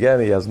confused again,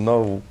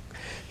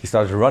 he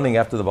starts running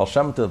after the Baal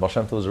Shem Tov. The Baal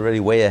Shem Tov was already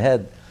way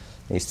ahead.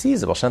 And he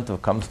sees the Baal Shem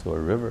Tov comes to a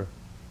river,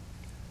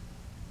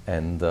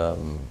 and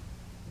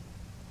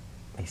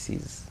he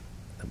sees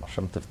the Baal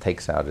Shem Tov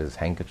takes out his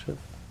handkerchief,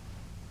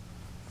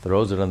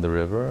 throws it in the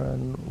river,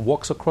 and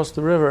walks across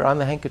the river on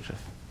the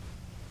handkerchief.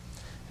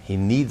 He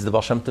needs the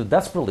Baal Shem Tov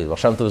desperately. The Baal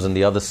Shem Tov is on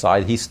the other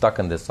side. He's stuck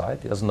on this side.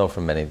 He doesn't know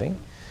from anything.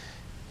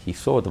 He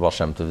saw what the Baal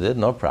Shem Tov did,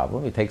 no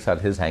problem. He takes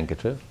out his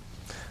handkerchief,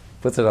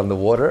 puts it on the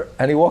water,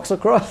 and he walks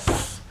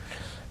across.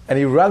 And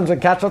he runs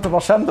and catches up the Baal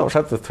Shem Tov. Baal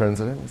Shem Tov turns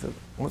to him and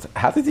said,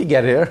 how did he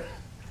get here?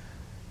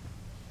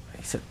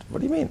 He said, what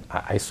do you mean?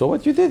 I saw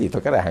what you did. You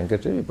took out a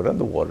handkerchief, you put it on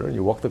the water, and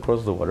you walked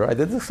across the water. I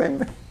did the same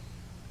thing.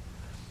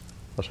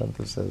 Baal Shem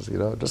Tov says,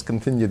 just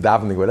continue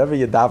davening. Whatever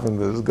you're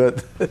davening is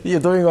good.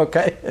 You're doing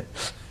okay.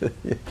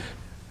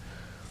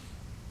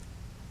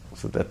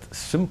 So that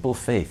simple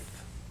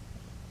faith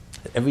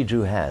that every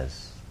Jew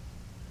has,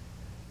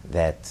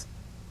 that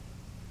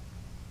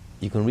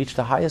you can reach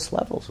the highest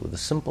levels with a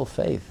simple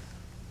faith,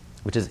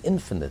 which is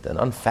infinite and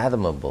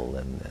unfathomable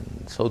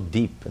and so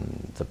deep,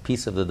 and it's a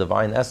piece of the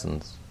divine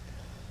essence.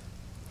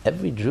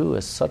 Every Jew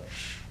has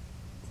such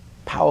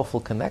powerful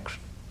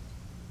connection.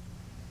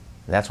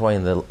 And that's why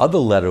in the other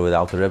letter where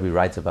Alter Rebbe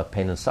writes about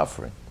pain and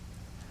suffering,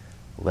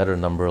 letter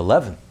number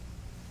 11,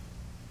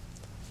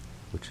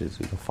 which is,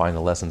 you can find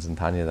the lessons in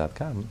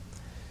Tanya.com,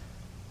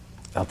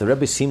 Alter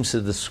Rebbe seems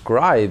to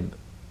describe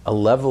a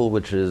level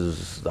which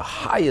is the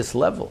highest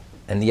level.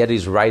 And yet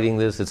he's writing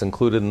this, it's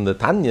included in the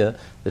Tanya,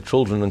 the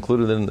children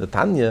included in the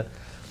Tanya,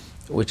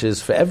 which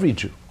is for every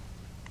Jew.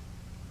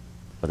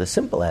 But the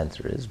simple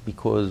answer is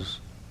because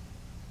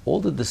all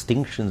the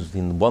distinctions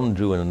between one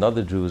Jew and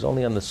another Jew is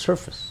only on the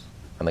surface,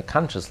 on the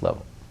conscious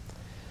level.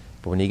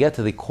 But when you get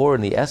to the core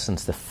and the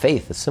essence, the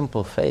faith, the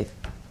simple faith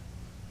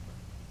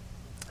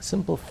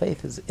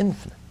is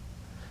infinite.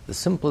 The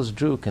simplest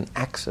Jew can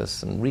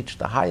access and reach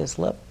the highest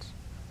levels.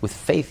 With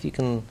faith you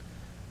can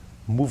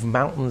move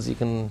mountains, you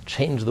can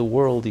change the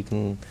world, you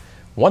can,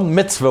 one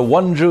mitzvah,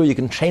 one Jew, you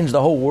can change the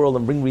whole world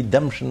and bring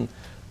redemption,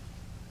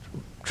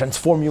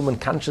 transform human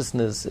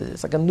consciousness.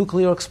 It's like a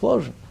nuclear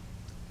explosion,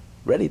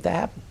 ready to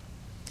happen.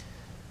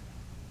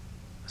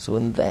 So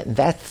in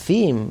that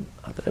theme,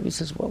 the Rebbe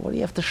says, well, what do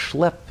you have to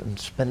schlep and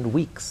spend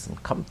weeks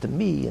and come to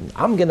me and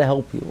I'm going to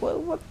help you? Well,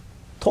 what?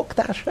 Talk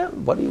to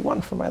Hashem. What do you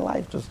want from my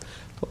life? Just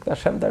talk to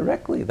Hashem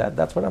directly.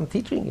 That's what I'm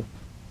teaching you.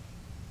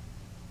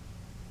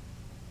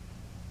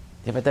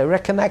 You have a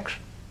direct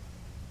connection.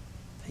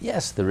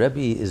 Yes, the Rebbe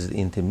is the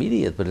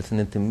intermediate, but it's an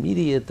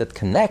intermediate that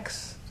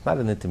connects. It's not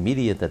an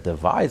intermediate that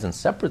divides and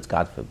separates,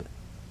 God forbid.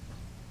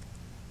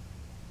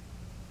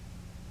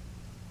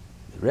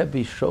 The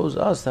Rebbe shows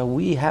us that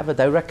we have a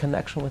direct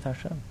connection with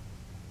Hashem.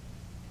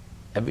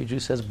 Every Jew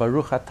says,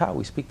 Baruch Atah,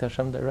 we speak to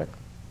Hashem directly.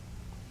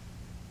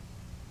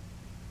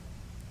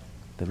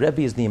 The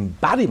Rebbe is the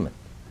embodiment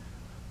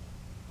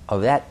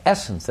of that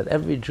essence, that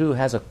every Jew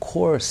has a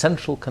core,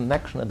 essential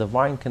connection, a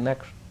divine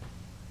connection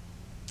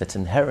that's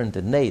inherent,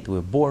 innate, we're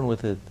born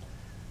with it,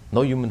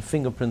 no human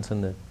fingerprints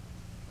in it.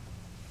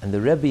 And the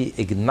Rebbe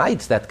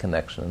ignites that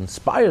connection,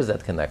 inspires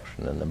that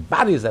connection, and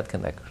embodies that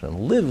connection,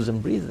 and lives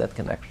and breathes that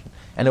connection,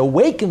 and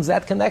awakens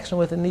that connection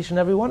within each and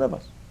every one of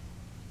us.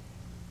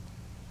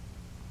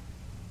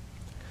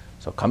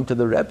 So come to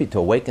the Rebbe to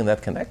awaken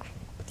that connection.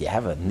 But you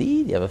have a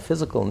need, you have a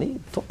physical need,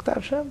 talk to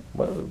Hashem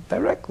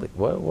directly.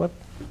 What?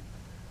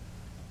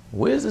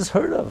 Where is this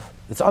heard of?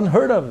 It's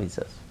unheard of, he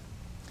says.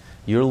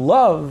 Your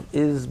love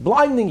is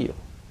blinding you,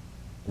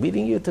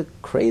 leading you to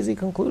crazy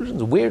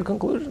conclusions, weird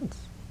conclusions.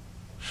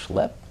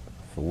 Schlep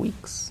for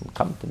weeks and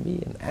come to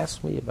me and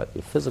ask me about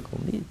your physical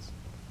needs.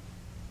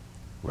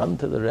 Run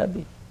to the Rebbe.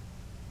 He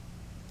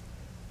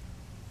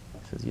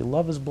says, your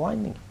love is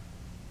blinding you.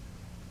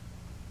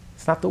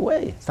 It's not the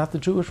way. It's not the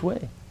Jewish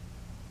way.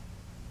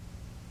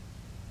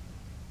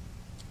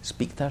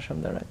 Speak to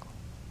Hashem directly.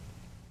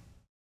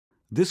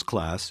 This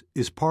class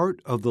is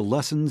part of the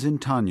Lessons in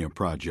Tanya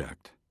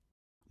project.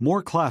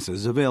 More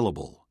classes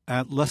available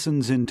at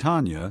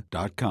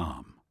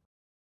lessonsintanya.com.